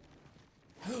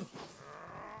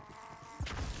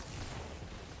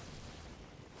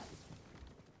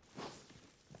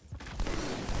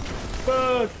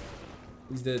 Fuck!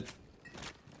 He's dead.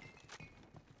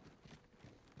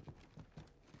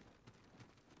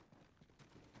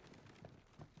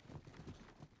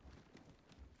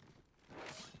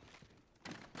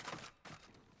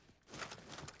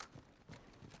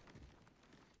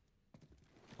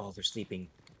 Oh, they're sleeping.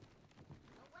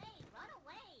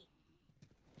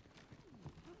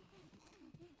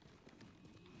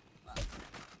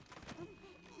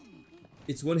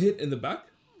 It's one hit in the back?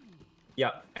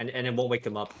 Yeah, and it won't wake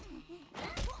them up.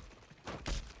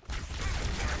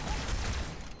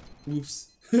 Oops.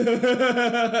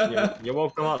 Yeah, you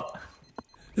woke them up.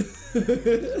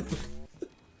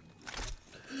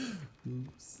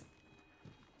 Oops.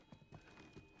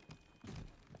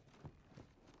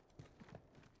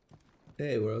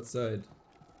 Hey, we're outside.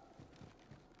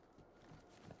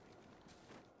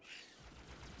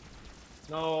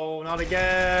 No, not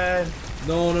again.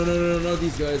 No, no, no, no, no, not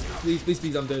these guys. Please, please,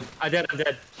 please, I'm dead. I'm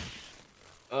dead.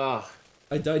 Ugh.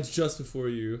 I died just before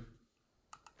you.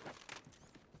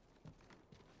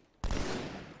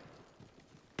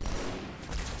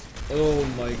 Oh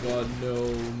my god,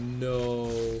 no,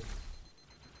 no.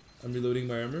 I'm reloading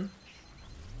my armor.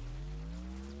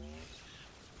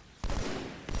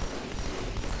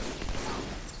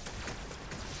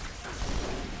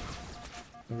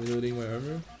 I'm reloading my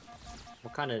armor.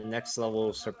 What kind of next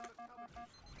level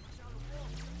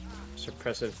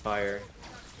suppressive fire?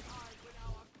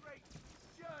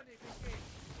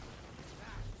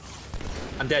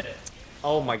 I'm dead.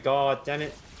 Oh my god, damn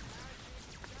it.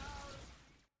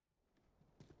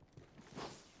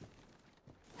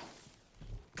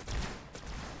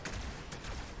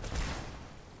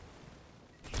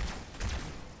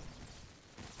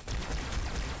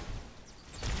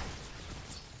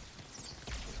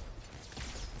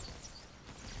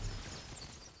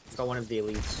 Got one of the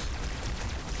elites.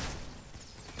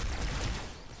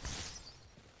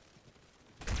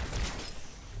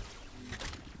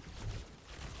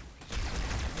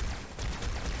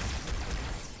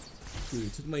 Dude,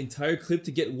 it took my entire clip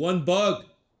to get one bug.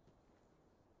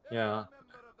 Yeah.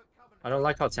 I don't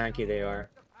like how tanky they are.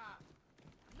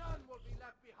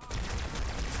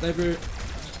 Sniper.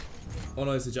 Oh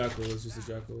no, it's a jackal. It's just a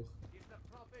jackal.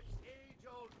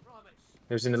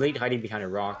 There's an elite hiding behind a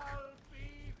rock.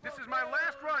 This is my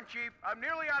last run, Chief. I'm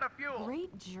nearly out of fuel.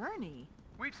 Great journey.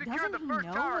 We've secured Doesn't the he first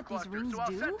know tower what these cluster, rings so I'll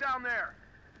do? set down there.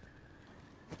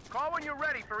 Call when you're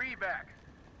ready for evac.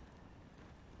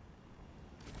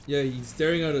 Yeah, he's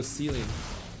staring at a ceiling.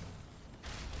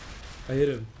 I hit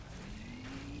him.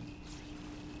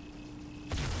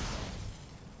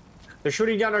 They're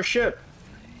shooting down our ship.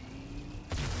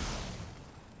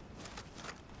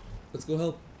 Let's go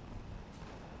help.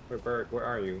 Bert, where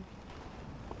are you?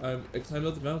 I climbed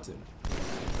up the mountain.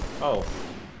 Oh.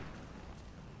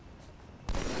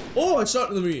 Oh, I shot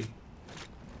the Marine.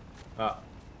 Ah.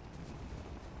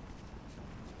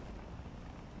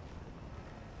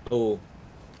 Oh.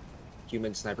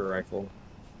 Human sniper rifle.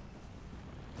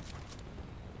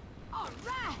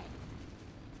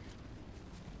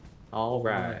 All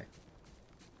right.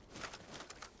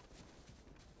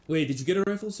 Wait, did you get a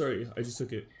rifle? Sorry, I just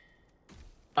took it.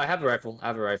 I have a rifle. I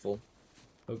have a rifle.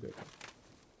 Okay.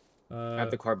 I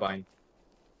have the carbine.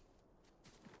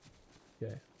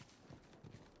 Okay.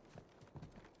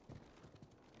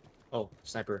 Oh,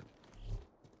 sniper.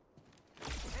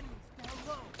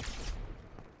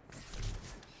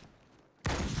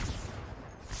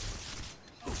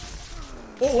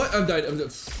 Oh, what? I'm dead. I'm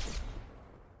dead.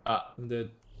 Ah. I'm dead.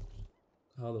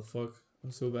 How the fuck?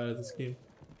 I'm so bad at this game.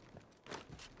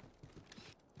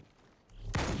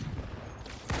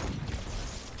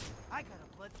 I got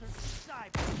a bloodthirsty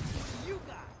sniper. What do you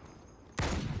got?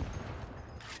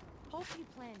 Hope you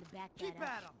plan to back Keep that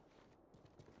at up. him.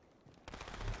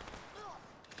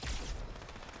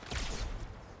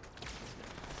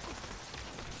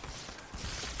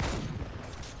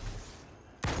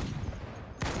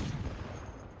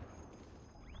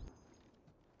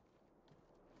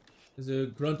 There's a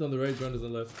grunt on the right, grunt on the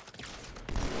left.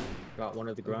 Got one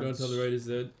of the The grunt grunts. on the right is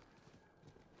dead.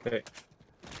 Okay.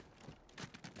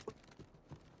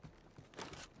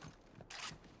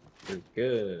 You're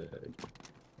good.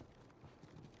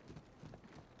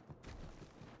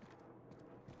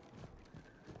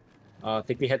 I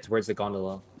think we head towards the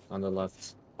gondola on the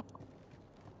left.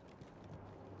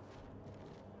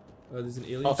 There's an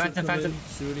alien Oh, ship Phantom, coming,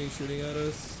 Phantom. shooting at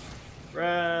us.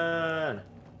 Run!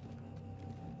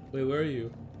 Wait, where are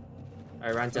you?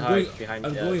 I ran to I'm hide going, behind.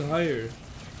 I'm going higher.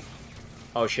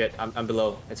 Oh shit! I'm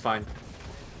below. It's fine.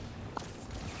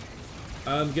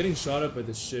 I'm getting shot at by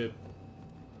the ship.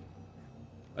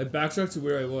 I backtracked to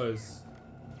where I was.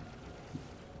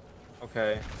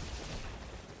 Okay.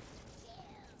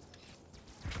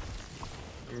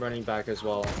 I'm running back as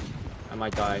well. I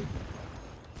might die.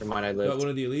 Never mind, I Got lived. one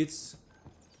of the elites.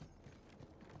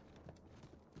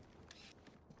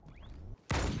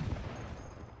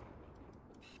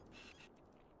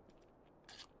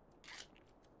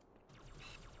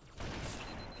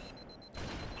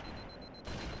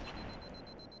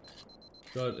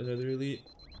 Got another elite.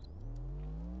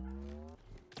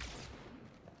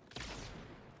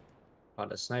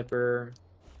 Got a sniper.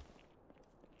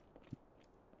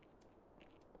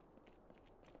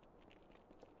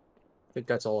 I think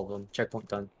that's all of them. Checkpoint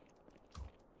done.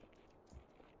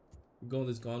 Go on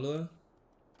this gondola.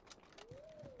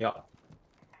 Yeah.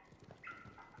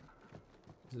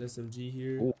 There's an SMG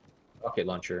here. Ooh, rocket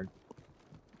launcher.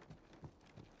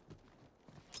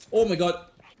 Oh my god.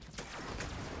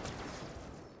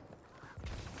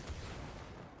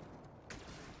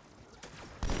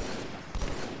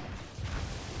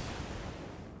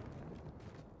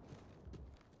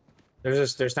 There's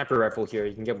a sniper rifle here.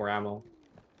 You can get more ammo.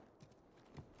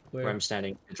 Where? Where I'm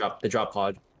standing. The drop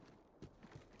pod.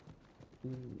 Ooh,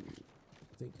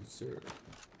 thank you, sir.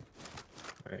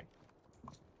 Alright.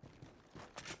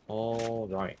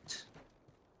 Alright.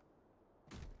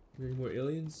 Any more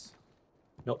aliens?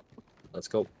 Nope. Let's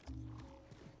go.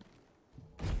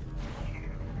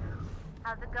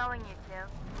 How's it going, you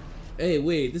two? Hey,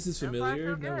 wait, this is So far,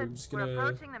 familiar. so Now we're good. just We're gonna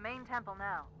approaching the main temple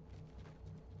now.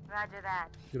 Roger that.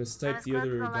 snipe As the close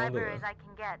other to the gondola. library as I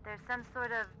can get. There's some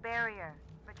sort of barrier.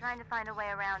 We're trying to find a way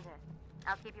around it.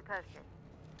 I'll keep you posted.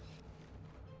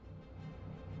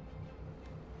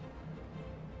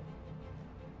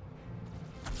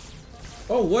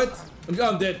 Oh, what?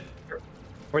 I'm dead.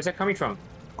 Where's that coming from?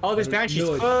 Oh, there's I have banshees.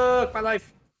 no idea. Fuck my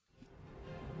life.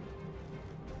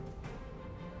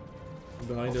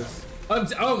 Behind us.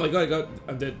 Oh my god,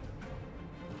 I'm dead.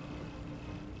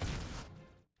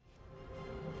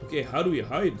 Okay, how do we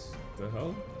hide? The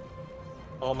hell?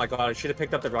 Oh my god, I should have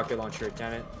picked up the rocket launcher.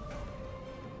 Damn it.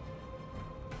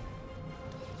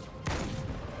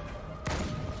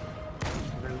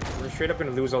 straight up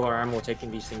gonna lose all our ammo taking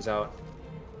these things out.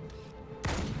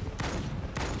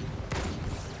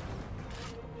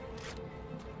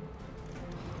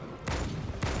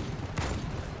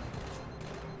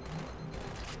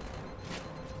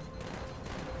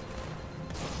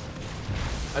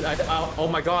 Oh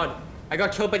my god! I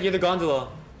got killed by the other gondola.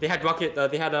 They had rocket.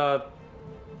 They had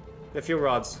the fuel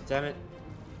rods. Damn it!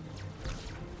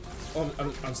 Oh,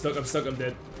 I'm stuck. I'm stuck. I'm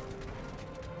dead.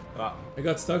 Ah. I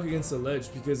got stuck against a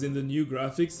ledge because in the new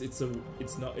graphics it's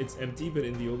empty, but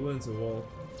in the old one it's a wall.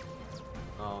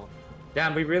 Oh,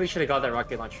 damn! We really should have got that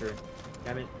rocket launcher.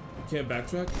 Damn it! You can't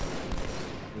backtrack?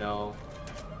 No.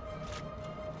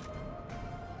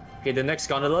 Okay, the next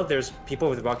gondola. There's people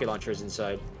with rocket launchers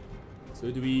inside. So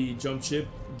do we jump ship,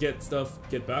 get stuff,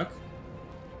 get back?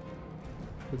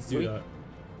 Let's do that.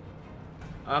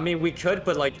 I mean, we could,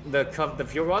 but like the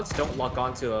fuel rods don't lock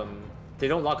onto they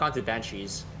don't lock onto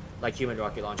banshees like human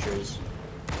rocket launchers.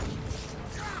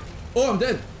 Oh, I'm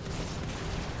dead.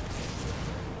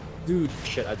 Dude.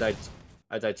 Shit, I died.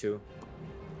 I died too.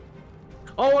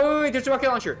 Oh wait, there's a rocket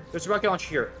launcher. There's a rocket launcher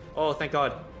here. Oh, thank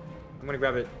God. I'm gonna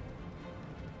grab it.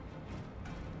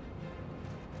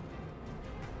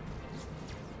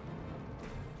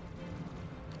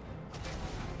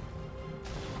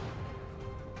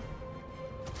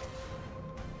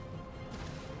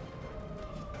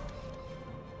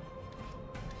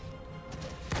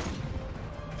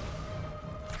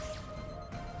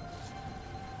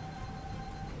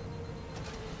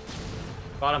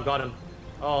 Got him.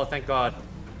 Oh, thank God.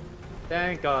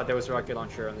 Thank God there was a rocket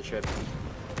launcher on the ship.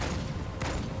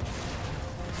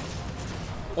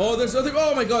 Oh, there's other.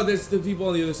 Oh my God, there's the people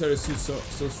on the other side are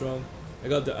so strong. I'm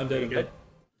dead. I'm dead.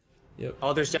 Yep.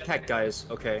 Oh, there's jetpack guys.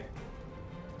 Okay.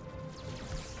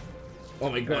 Oh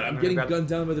my God, I'm getting gunned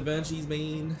down by the banshees,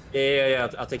 man. Yeah.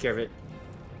 I'll take care of it.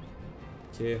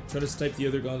 Okay, trying to snipe the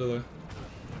other gondola.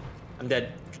 I'm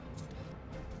dead.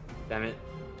 Damn it.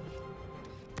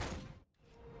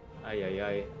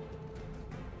 Ay.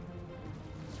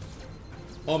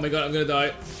 Oh my God, I'm gonna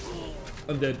die.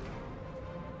 I'm dead.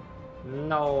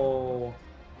 No.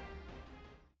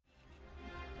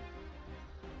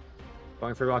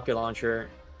 Going for rocket launcher.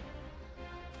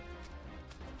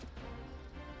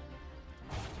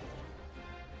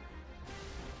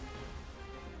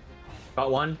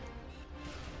 Got one.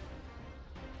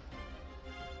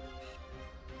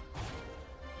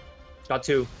 Got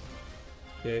two.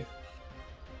 Okay.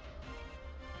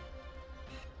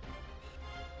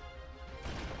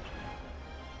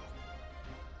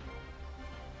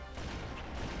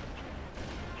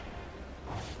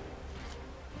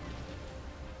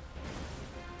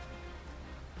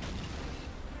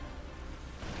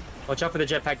 Watch out for the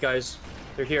jetpack guys.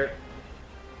 They're here.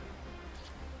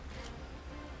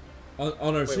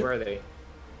 On our ship? Where are they?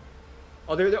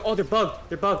 Oh, they're bugged.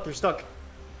 They're bugged. They're stuck.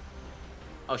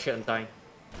 Oh shit, I'm dying.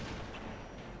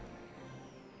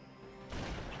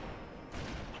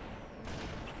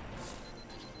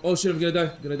 Oh shit, I'm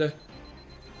gonna die.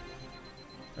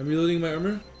 I'm reloading my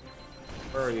armor.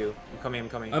 Where are you? I'm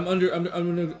coming. I'm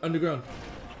underground.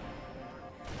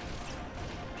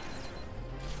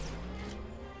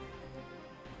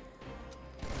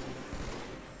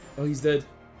 Oh, he's dead.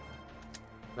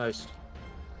 Nice.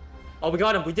 Oh, we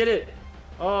got him. We did it.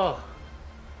 Oh.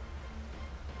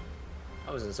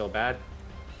 That wasn't so bad.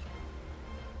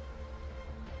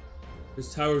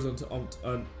 There's towers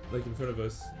on like in front of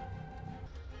us.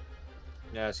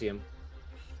 Yeah, I see him.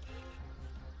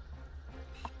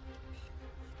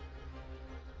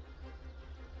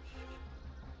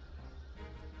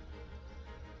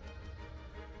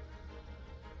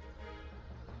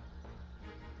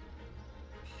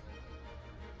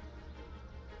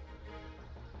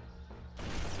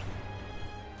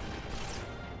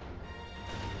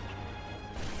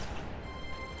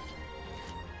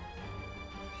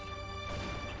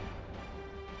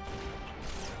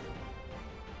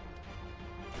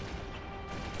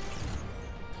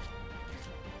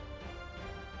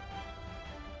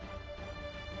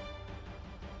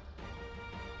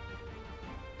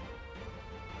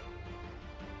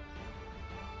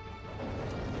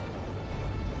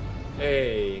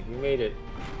 Hey, we made it.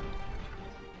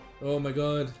 Oh my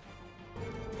God.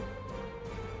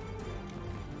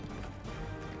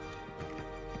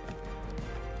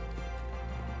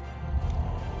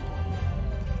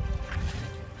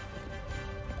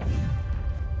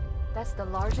 That's the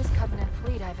largest Covenant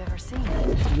fleet I've ever seen.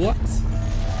 What?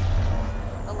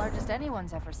 The largest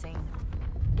anyone's ever seen.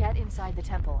 Get inside the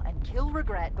temple and kill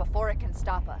Regret before it can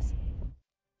stop us.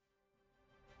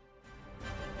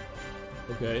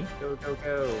 Okay. Go.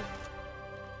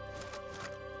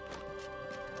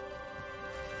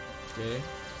 Okay.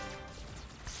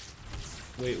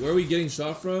 Wait, where are we getting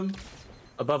shot from?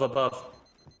 Above, above.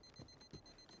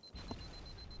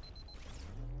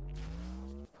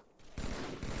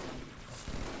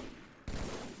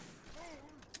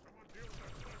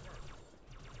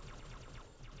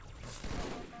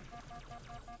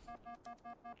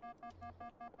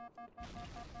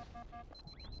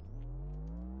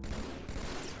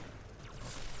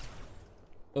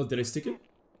 Oh, did I stick it?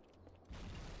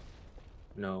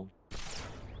 No.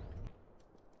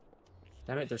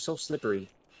 Damn it, they're so slippery.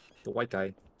 The white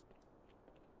guy.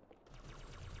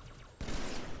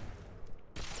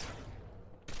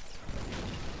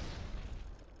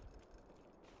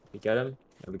 We get him?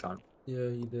 There we gone. Yeah,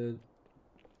 he did.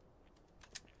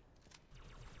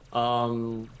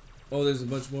 Oh, there's a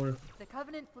bunch more. The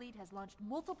Covenant fleet has launched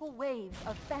multiple waves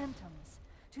of phantoms.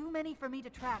 Too many for me to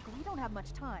track. We don't have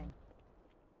much time.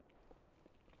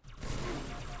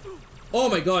 Oh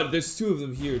my god, there's two of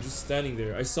them here, just standing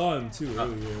there. I saw him too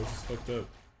earlier. I was just fucked up.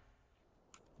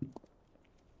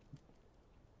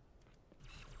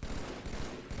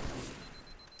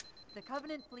 The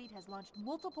Covenant fleet has launched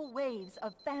multiple waves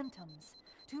of phantoms.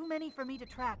 Too many for me to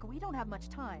track. We don't have much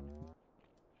time.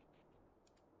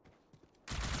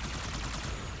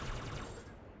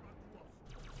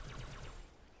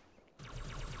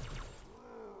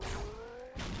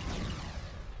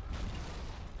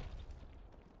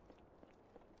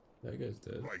 That guy's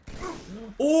dead.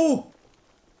 Oh!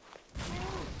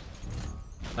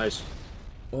 Nice.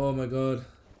 Oh my god.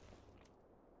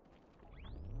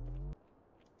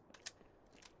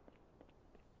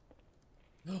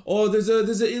 Oh, there's an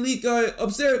elite guy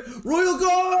upstairs. Royal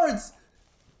Guards!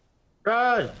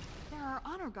 Run! There are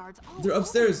honor guards all They're over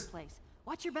upstairs. this place.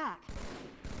 Watch your back.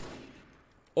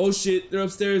 Oh shit, they're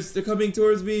upstairs. They're coming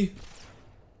towards me.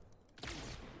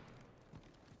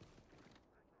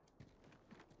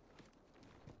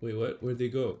 Wait, what? Where'd they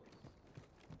go?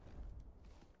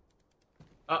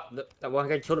 That one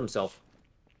guy killed himself.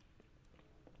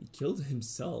 He killed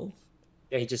himself?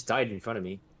 Yeah, he just died in front of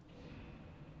me.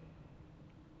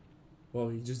 Well,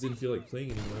 he just didn't feel like playing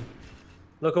anymore.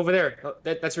 Look over there. Oh,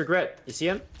 that's Regret. You see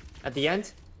him? At the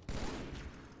end?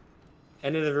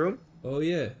 End of the room? Oh,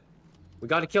 yeah. We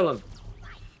gotta kill him.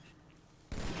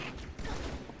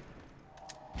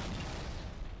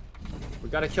 We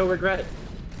gotta kill Regret.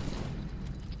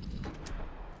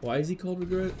 Why is he called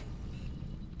Regret?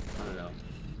 I don't know.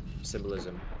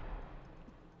 Symbolism.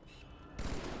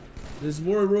 There's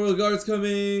more Royal Guards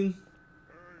coming.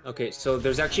 Okay, so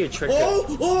there's actually a trick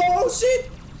Oh shit!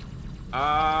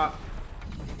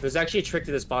 There's actually a trick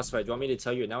to this boss fight. Do you want me to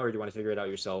tell you it now, or do you want to figure it out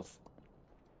yourself?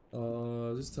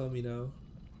 Just tell me now.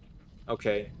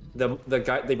 Okay.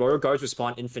 The Royal Guards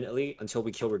respawn infinitely until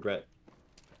we kill Regret.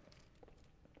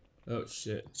 Oh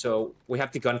shit. So we have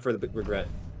to gun for the Regret.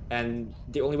 And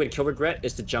the only way to kill Regret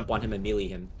is to jump on him and melee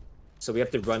him. So we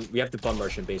have to run, we have to bum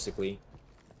rush him basically.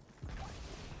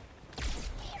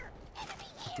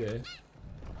 Okay.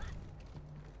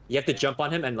 You have to jump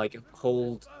on him and like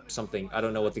hold something. I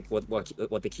don't know what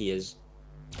the key is.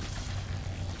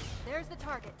 There's the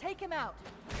target. Take him out.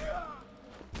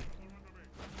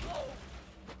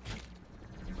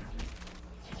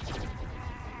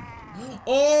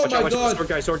 Oh Watch my out,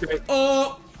 god! Sword guy.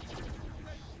 Oh!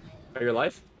 Are you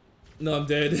alive? No, I'm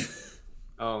dead.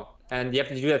 Oh, and you have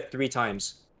to do that 3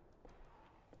 times.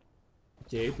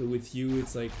 Okay, but with you,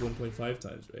 it's like 1.5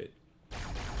 times, right?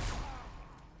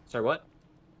 Sorry, what?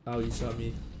 Oh, you shot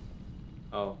me.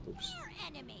 Oh, oops.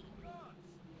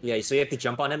 Yeah, so you have to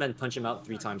jump on him and punch him out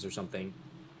 3 times or something.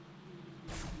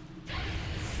 There's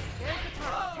the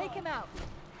target. Take him out.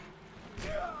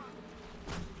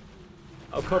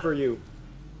 I'll cover you.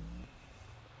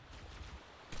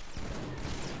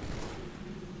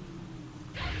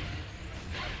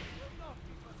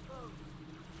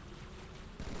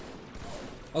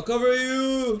 I'll cover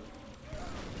you!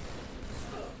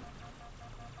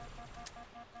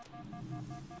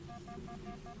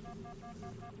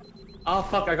 Oh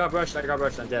fuck, I got rushed,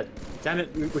 I'm dead. Damn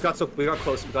it, we got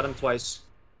close, we got him twice.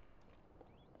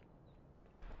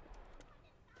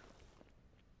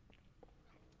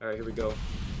 Alright, here we go.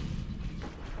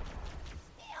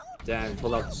 Damn,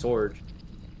 pull out the sword.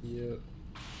 Yep.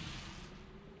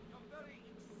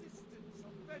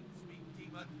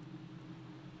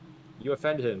 You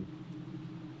offend him.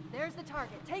 There's the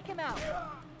target. Take him out.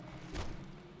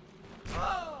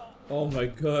 Oh my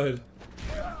god.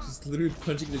 Just literally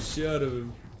punching the shit out of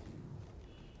him.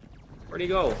 Where'd he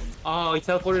go? Oh, he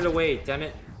teleported away, damn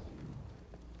it.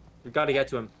 We gotta get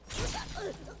to him.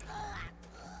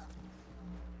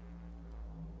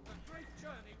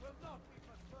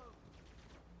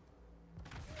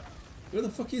 Where the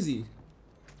fuck is he?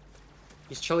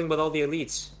 He's chilling with all the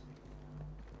elites.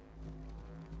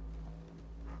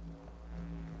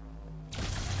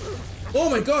 Oh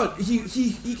my god, he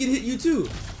can hit you too.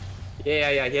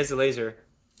 Yeah, he has a laser.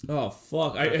 Oh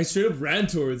fuck, I straight up ran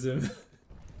towards him.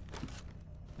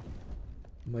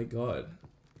 My god.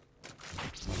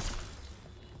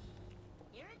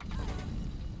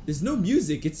 There's no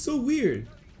music, it's so weird.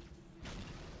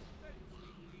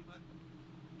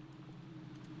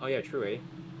 Oh yeah, true, eh?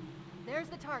 There's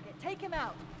the target. Take him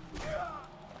out.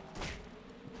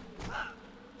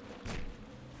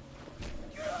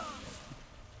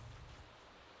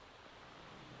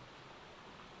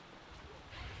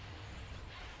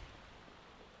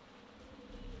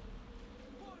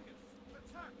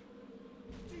 Attack!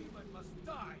 Demon must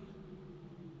die!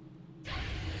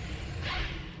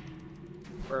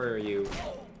 Where are you?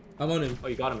 I'm on him. Oh,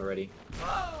 you got him already.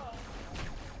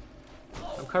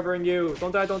 I'm covering you.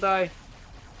 Don't die, don't die.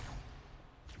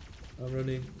 I'm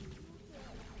running.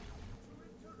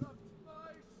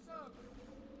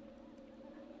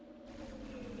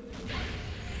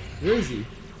 Where is he?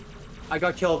 I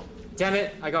got killed. Damn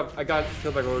it! I got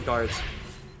killed by road guards.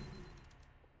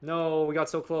 No, we got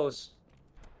so close.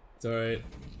 It's alright.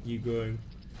 Keep going.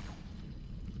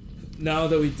 Now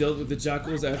that we dealt with the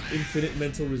jackals, I have infinite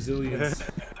mental resilience.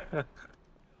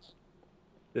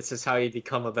 This is how you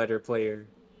become a better player.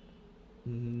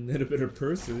 And a better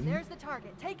person. There's the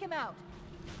target. Take him out.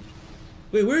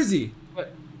 Wait, where is he?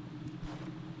 What?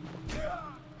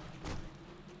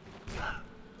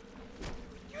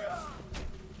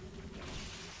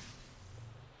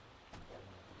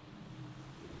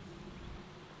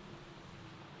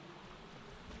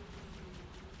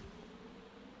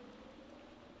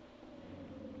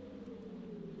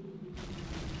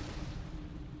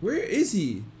 Where is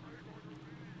he?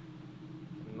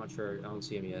 I'm not sure. I don't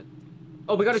see him yet.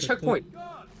 Oh, we got a checkpoint.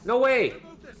 No way.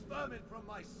 Remove this vermin from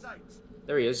my sight.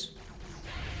 There he is.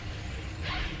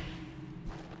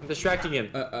 I'm distracting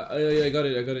him. I got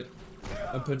it. I got it.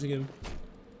 I'm punching him.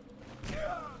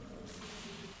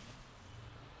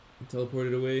 I'm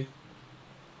teleported away.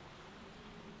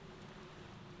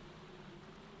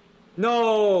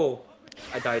 No!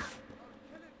 I died.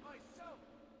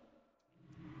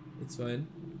 It's fine.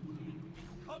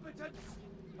 Competence!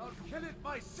 I'll kill it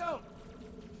myself!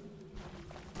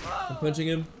 I'm punching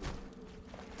him.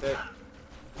 Okay.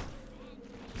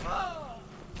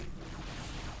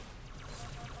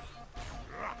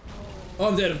 Oh,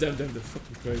 I'm dead. I'm dead. I'm dead.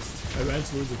 Fucking Christ. I ran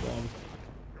towards a bomb.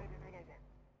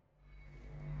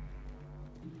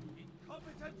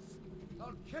 Incompetence!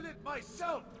 I'll kill it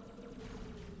myself!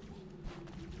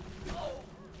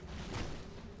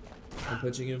 I'm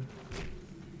punching him.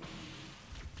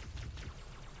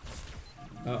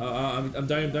 I'm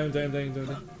dying. I'm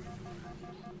dying.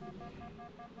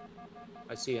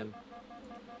 I see him.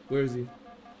 Where is he?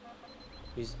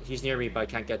 He's near me, but I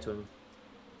can't get to him.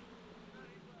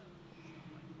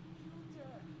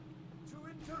 To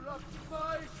interrupt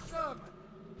my sermon!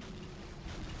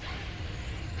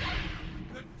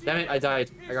 Damn it, I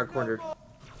died. I got cornered.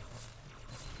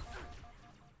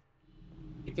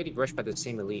 You're getting rushed by the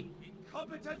same elite.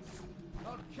 Incompetence!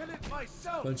 I'll kill it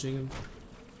myself! Punching him.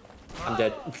 I'm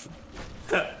dead.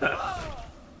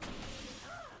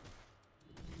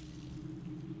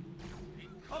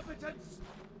 Incompetence!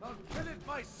 I'll kill it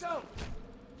myself!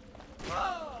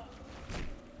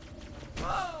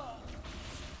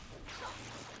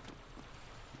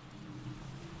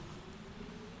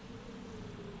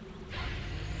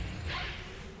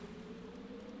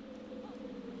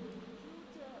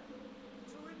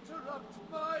 To interrupt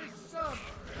my sermon!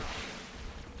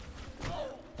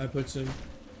 I punched him.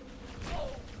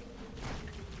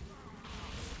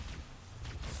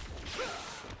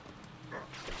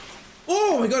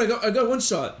 Oh my god, I got one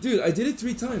shot. Dude, I did it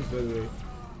 3 times, by the way.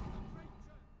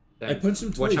 I punched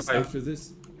him twice after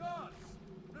this.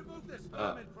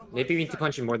 Maybe we need to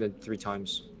punch him more than 3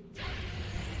 times.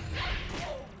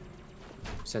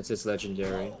 Since it's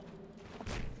legendary.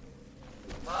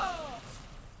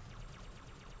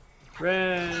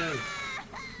 Ren!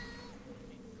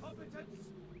 Incompetence!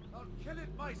 I'll kill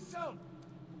it myself!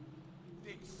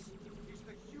 This is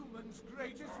the human's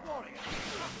greatest warrior!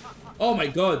 Oh my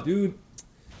god, dude.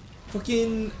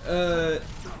 Fucking, the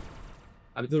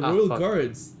Royal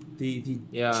Guards, they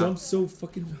jump so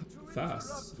fucking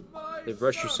fast. They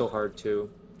rush you so hard, too.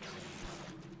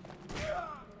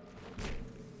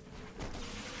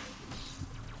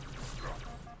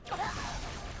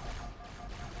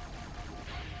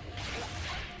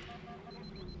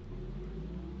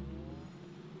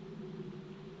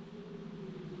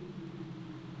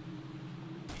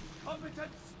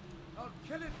 Competence! I'll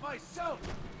kill it myself.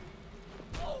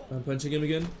 I'm punching him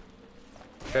again.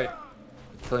 Okay.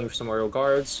 Killing some royal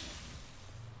guards.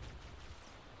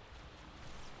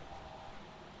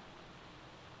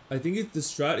 I think the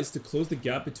strat is to close the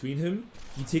gap between him.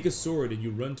 You take a sword and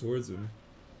you run towards him.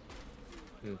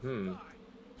 Mm-hmm.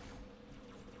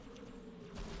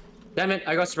 Damn it,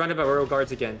 I got surrounded by royal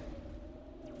guards again.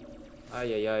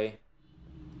 Ay ay ay.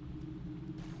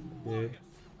 Yeah.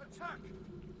 Attack!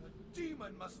 The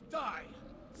demon must die.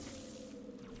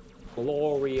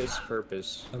 Glorious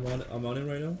purpose. I'm on him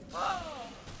right now.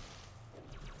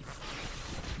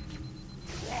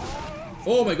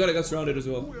 Oh my god, I got surrounded as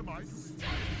well.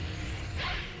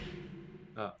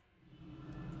 Oh.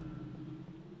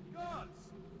 Guards,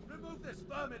 remove this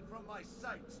vermin from my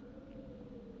sight.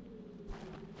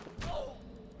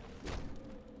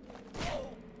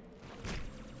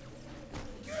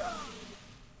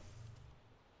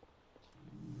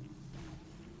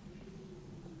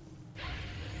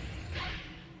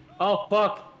 Oh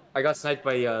fuck! I got sniped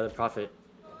by the prophet.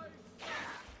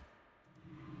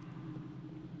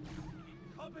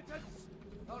 Incompetence!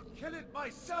 I'll kill it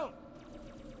myself.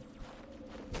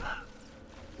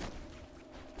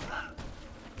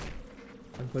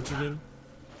 I'm punching him.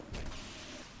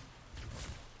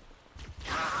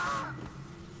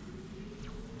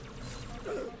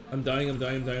 I'm dying, I'm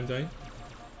dying, I'm dying, I'm dying.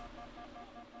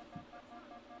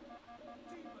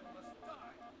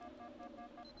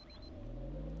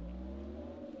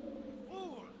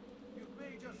 Fool! You've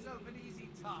made yourself an easy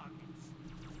target.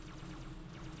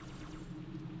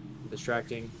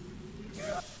 Distracting.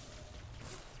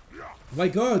 My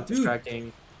god, dude!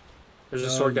 Distracting. There's a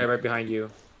sword guy right behind you.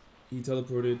 He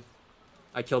teleported.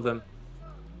 I killed him.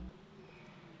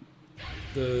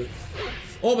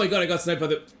 Oh my god, I got sniped by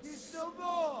the...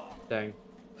 Dang.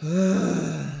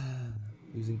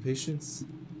 Losing patience.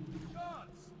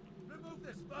 Guards, remove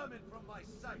this vermin from my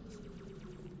sight.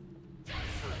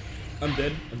 I'm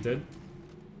dead, I'm dead.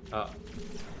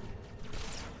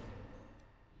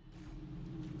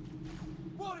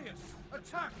 Warriors,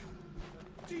 attack!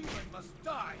 The demon must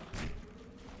die.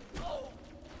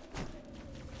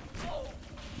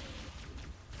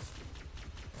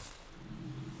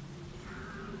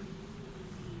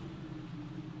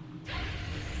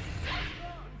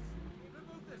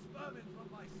 Remove this vermin from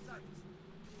my sight.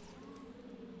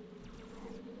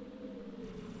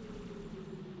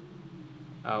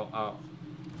 Ow, ow.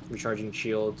 Recharging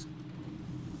shields.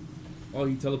 Oh,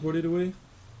 he teleported away?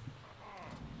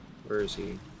 Where is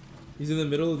he? He's in the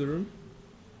middle of the room.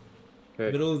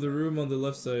 Okay. Middle of the room on the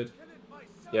left side.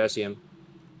 Yeah, I see him.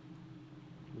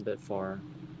 A bit far.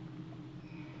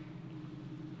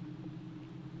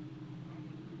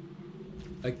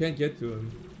 I can't get to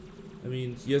him. I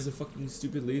mean, he has a fucking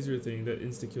stupid laser thing that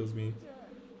insta-kills me.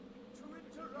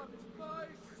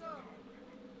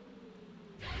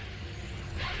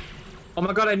 Oh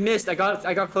my god, I missed! I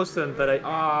got close to him, but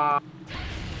Are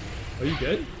you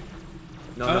dead?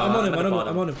 No, I'm on him, at the I'm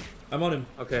bottom. on him. I'm on him.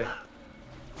 Okay.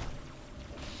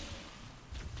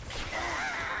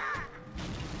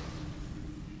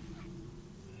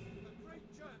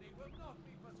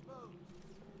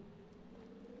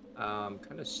 I'm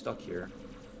kind of stuck here.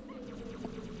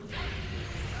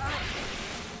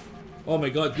 Oh my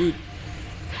god, dude.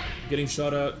 Getting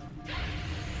shot at.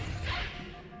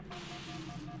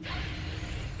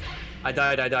 I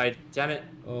died. Damn it.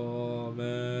 Oh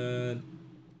man.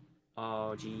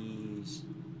 Oh jeez.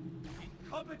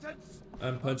 Incompetence!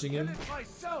 I'm punching him. Kill it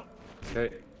myself.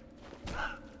 Okay.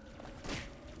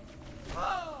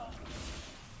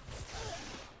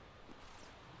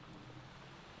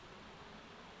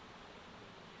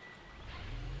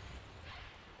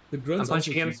 The grunts I'm also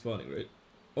punching him. keep spawning, right?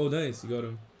 Oh nice, you got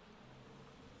him.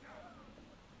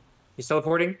 He's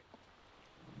teleporting.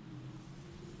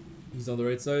 He's on the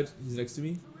right side. He's next to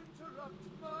me. Interrupt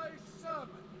my sermon.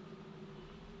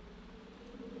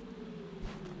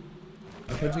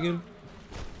 I'm punching him.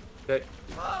 Okay.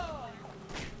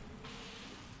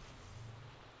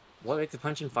 What? I have to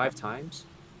punch him 5 times?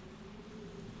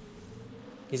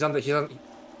 He's on.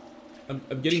 I'm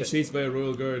getting Shit. chased by a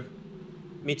royal guard.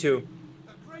 Me too.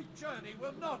 The great journey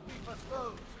will not be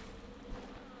postponed.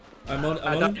 I'm on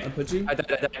him. I'm punching. I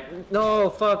died. No,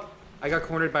 fuck. I got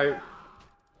cornered by...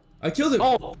 I killed him.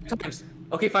 Oh, 5 times.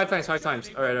 Okay, 5 times.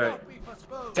 Alright.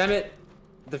 Damn it.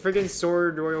 The friggin'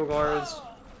 sword royal guards.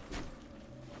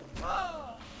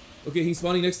 Okay, he's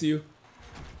spawning next to you.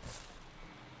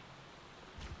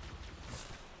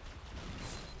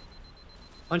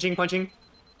 Punching.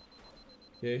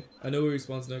 Okay, I know where he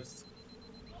spawns next.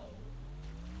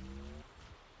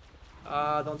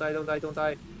 Don't die.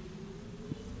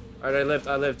 Alright,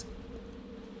 I lived.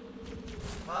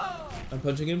 I'm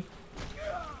punching him.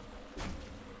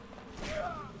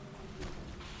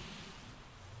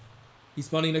 He's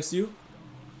spawning next to you.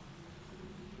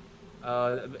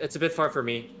 It's a bit far for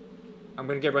me. I'm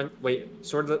gonna get run. Wait,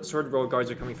 sword road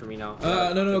guards are coming for me now.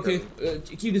 No, okay.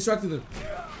 Keep distracting them.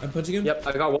 I'm punching him. Yep,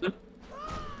 I got one.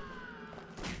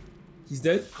 He's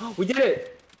dead. We did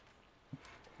it!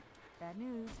 Bad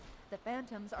news. The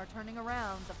Phantoms are turning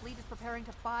around. The fleet is preparing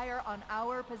to fire on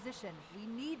our position. We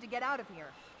need to get out of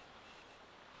here.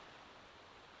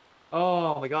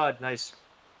 Oh my god, nice.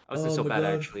 I was so bad,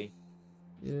 actually.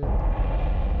 Yeah.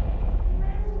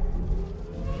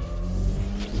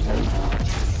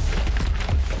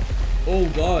 Oh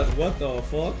god, what the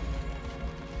fuck?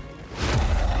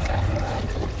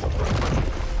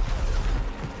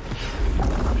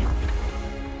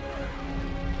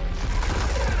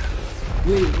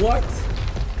 Wait, what?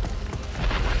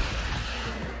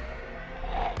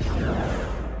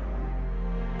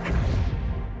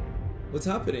 What's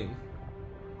happening?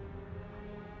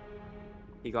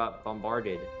 He got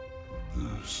bombarded.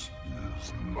 This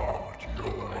is not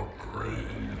your grave.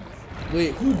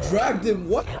 Wait, who dragged him?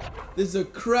 What? There's a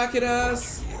Kraken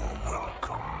ass.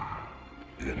 Welcome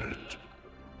in it.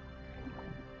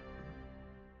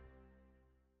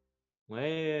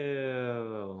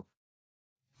 Wow.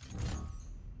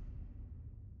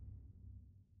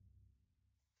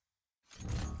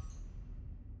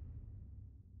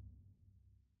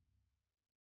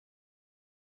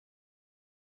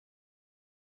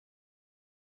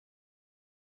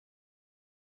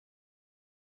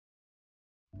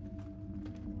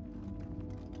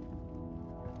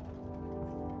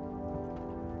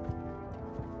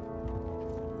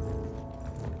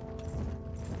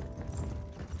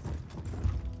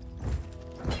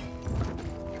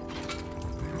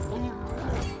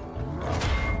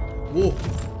 Whoa.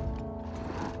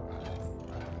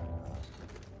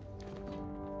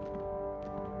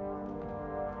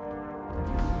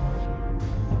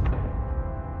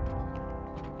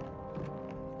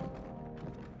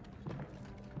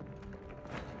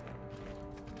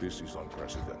 This is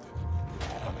unprecedented.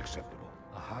 Unacceptable.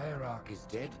 The Hierarch is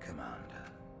dead, Commander.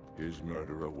 His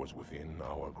murderer was within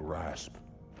our grasp.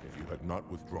 If you had not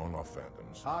withdrawn our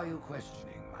phantoms... Are you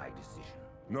questioning my decision?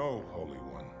 No, Holy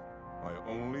One. I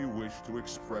only wish to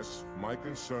express my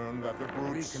concern that the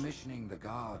brutes... Recommissioning the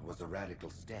Guard was a radical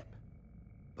step.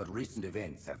 But recent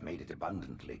events have made it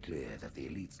abundantly clear that the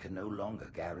elites can no longer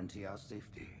guarantee our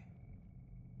safety.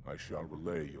 I shall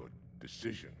relay your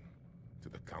decision to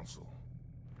the Council.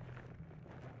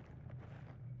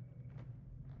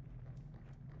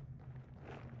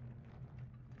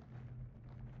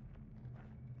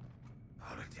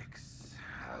 Politics,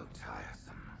 how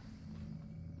tiresome.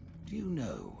 Do you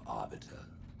know, Arbiter,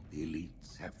 the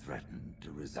elites have threatened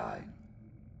to resign,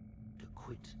 to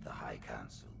quit the High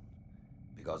Council,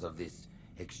 because of this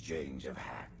exchange of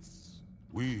hats?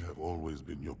 We have always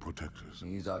been your protectors.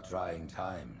 These are trying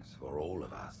times for all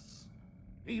of us.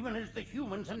 Even as the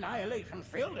humans' annihilation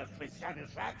filled us with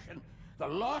satisfaction, the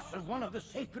loss of one of the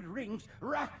sacred rings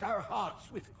racked our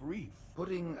hearts with grief.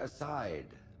 Putting aside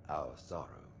our sorrow,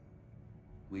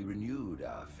 we renewed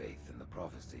our faith in the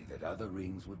prophecy that other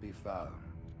rings would be found,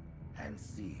 and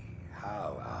see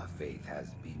how our faith has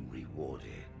been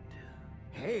rewarded.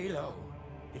 Halo,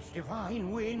 its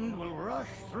divine wind will rush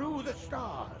through the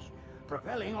stars,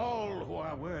 propelling all who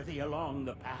are worthy along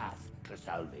the path to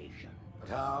salvation. But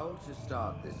how to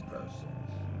start this process?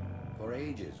 For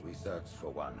ages we searched for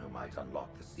one who might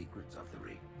unlock the secrets of the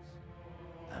rings.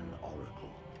 An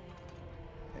oracle.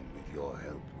 And with your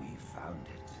help, we found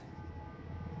it.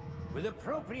 With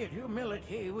appropriate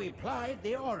humility, we plied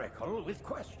the oracle with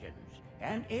questions,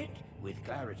 and it, with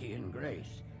clarity and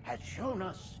grace, has shown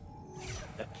us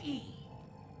the key.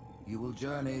 You will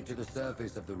journey to the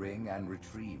surface of the ring and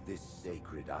retrieve this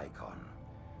sacred icon.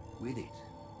 With it,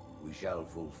 we shall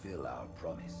fulfill our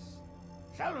promise.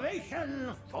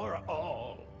 Salvation for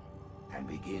all. And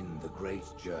begin the great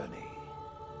journey.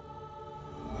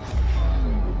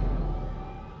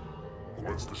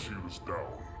 Once the shield is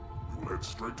down, we will head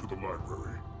straight to the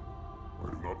library.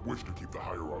 I do not wish to keep the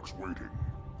Hierarchs waiting.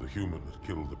 The human that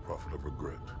killed the Prophet of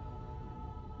Regret.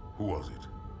 Who was it?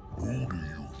 Who do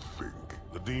you think?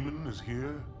 The demon is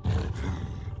here?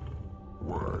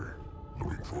 Why?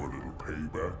 Looking for a little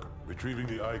payback? Retrieving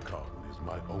the icon is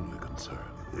my only concern.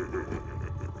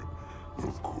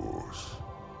 Of course.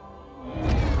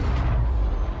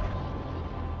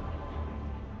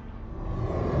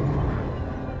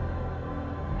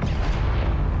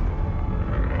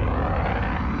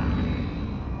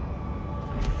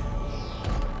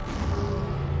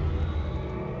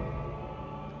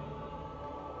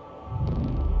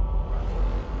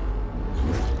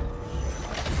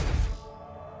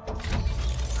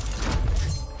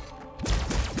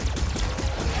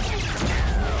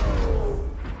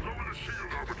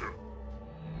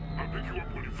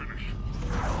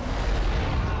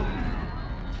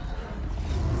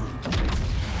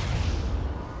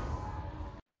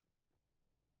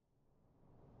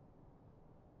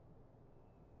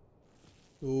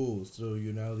 Oh, so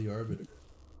you're now the Arbiter.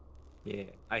 Yeah,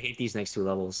 I hate these next 2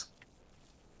 levels.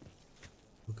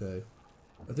 Okay.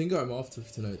 I think I'm off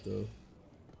tonight, though.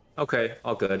 Okay,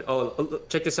 all good. Oh, look,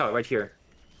 check this out right here,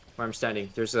 where I'm standing.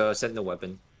 There's a sentinel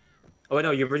weapon. Oh wait,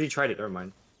 no, you already tried it. Never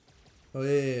mind. Oh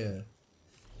yeah.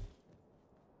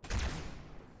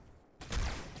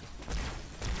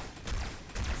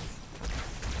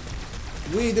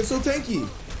 Wait, they're so tanky.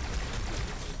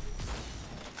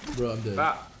 Bro, I'm dead.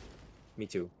 Ah, me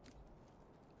too.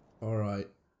 All right,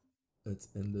 let's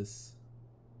end this.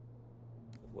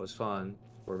 It was fun.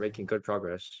 We're making good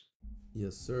progress.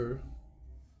 Yes, sir.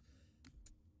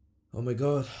 Oh my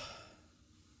god.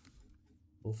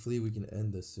 Hopefully we can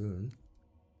end this soon.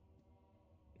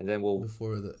 And then we'll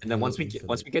once we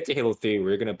get to Halo 3,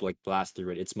 we're gonna like blast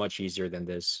through it. It's much easier than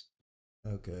this.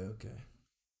 Okay.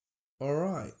 All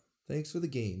right. Thanks for the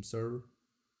game, sir.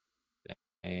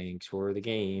 Thanks for the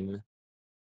game.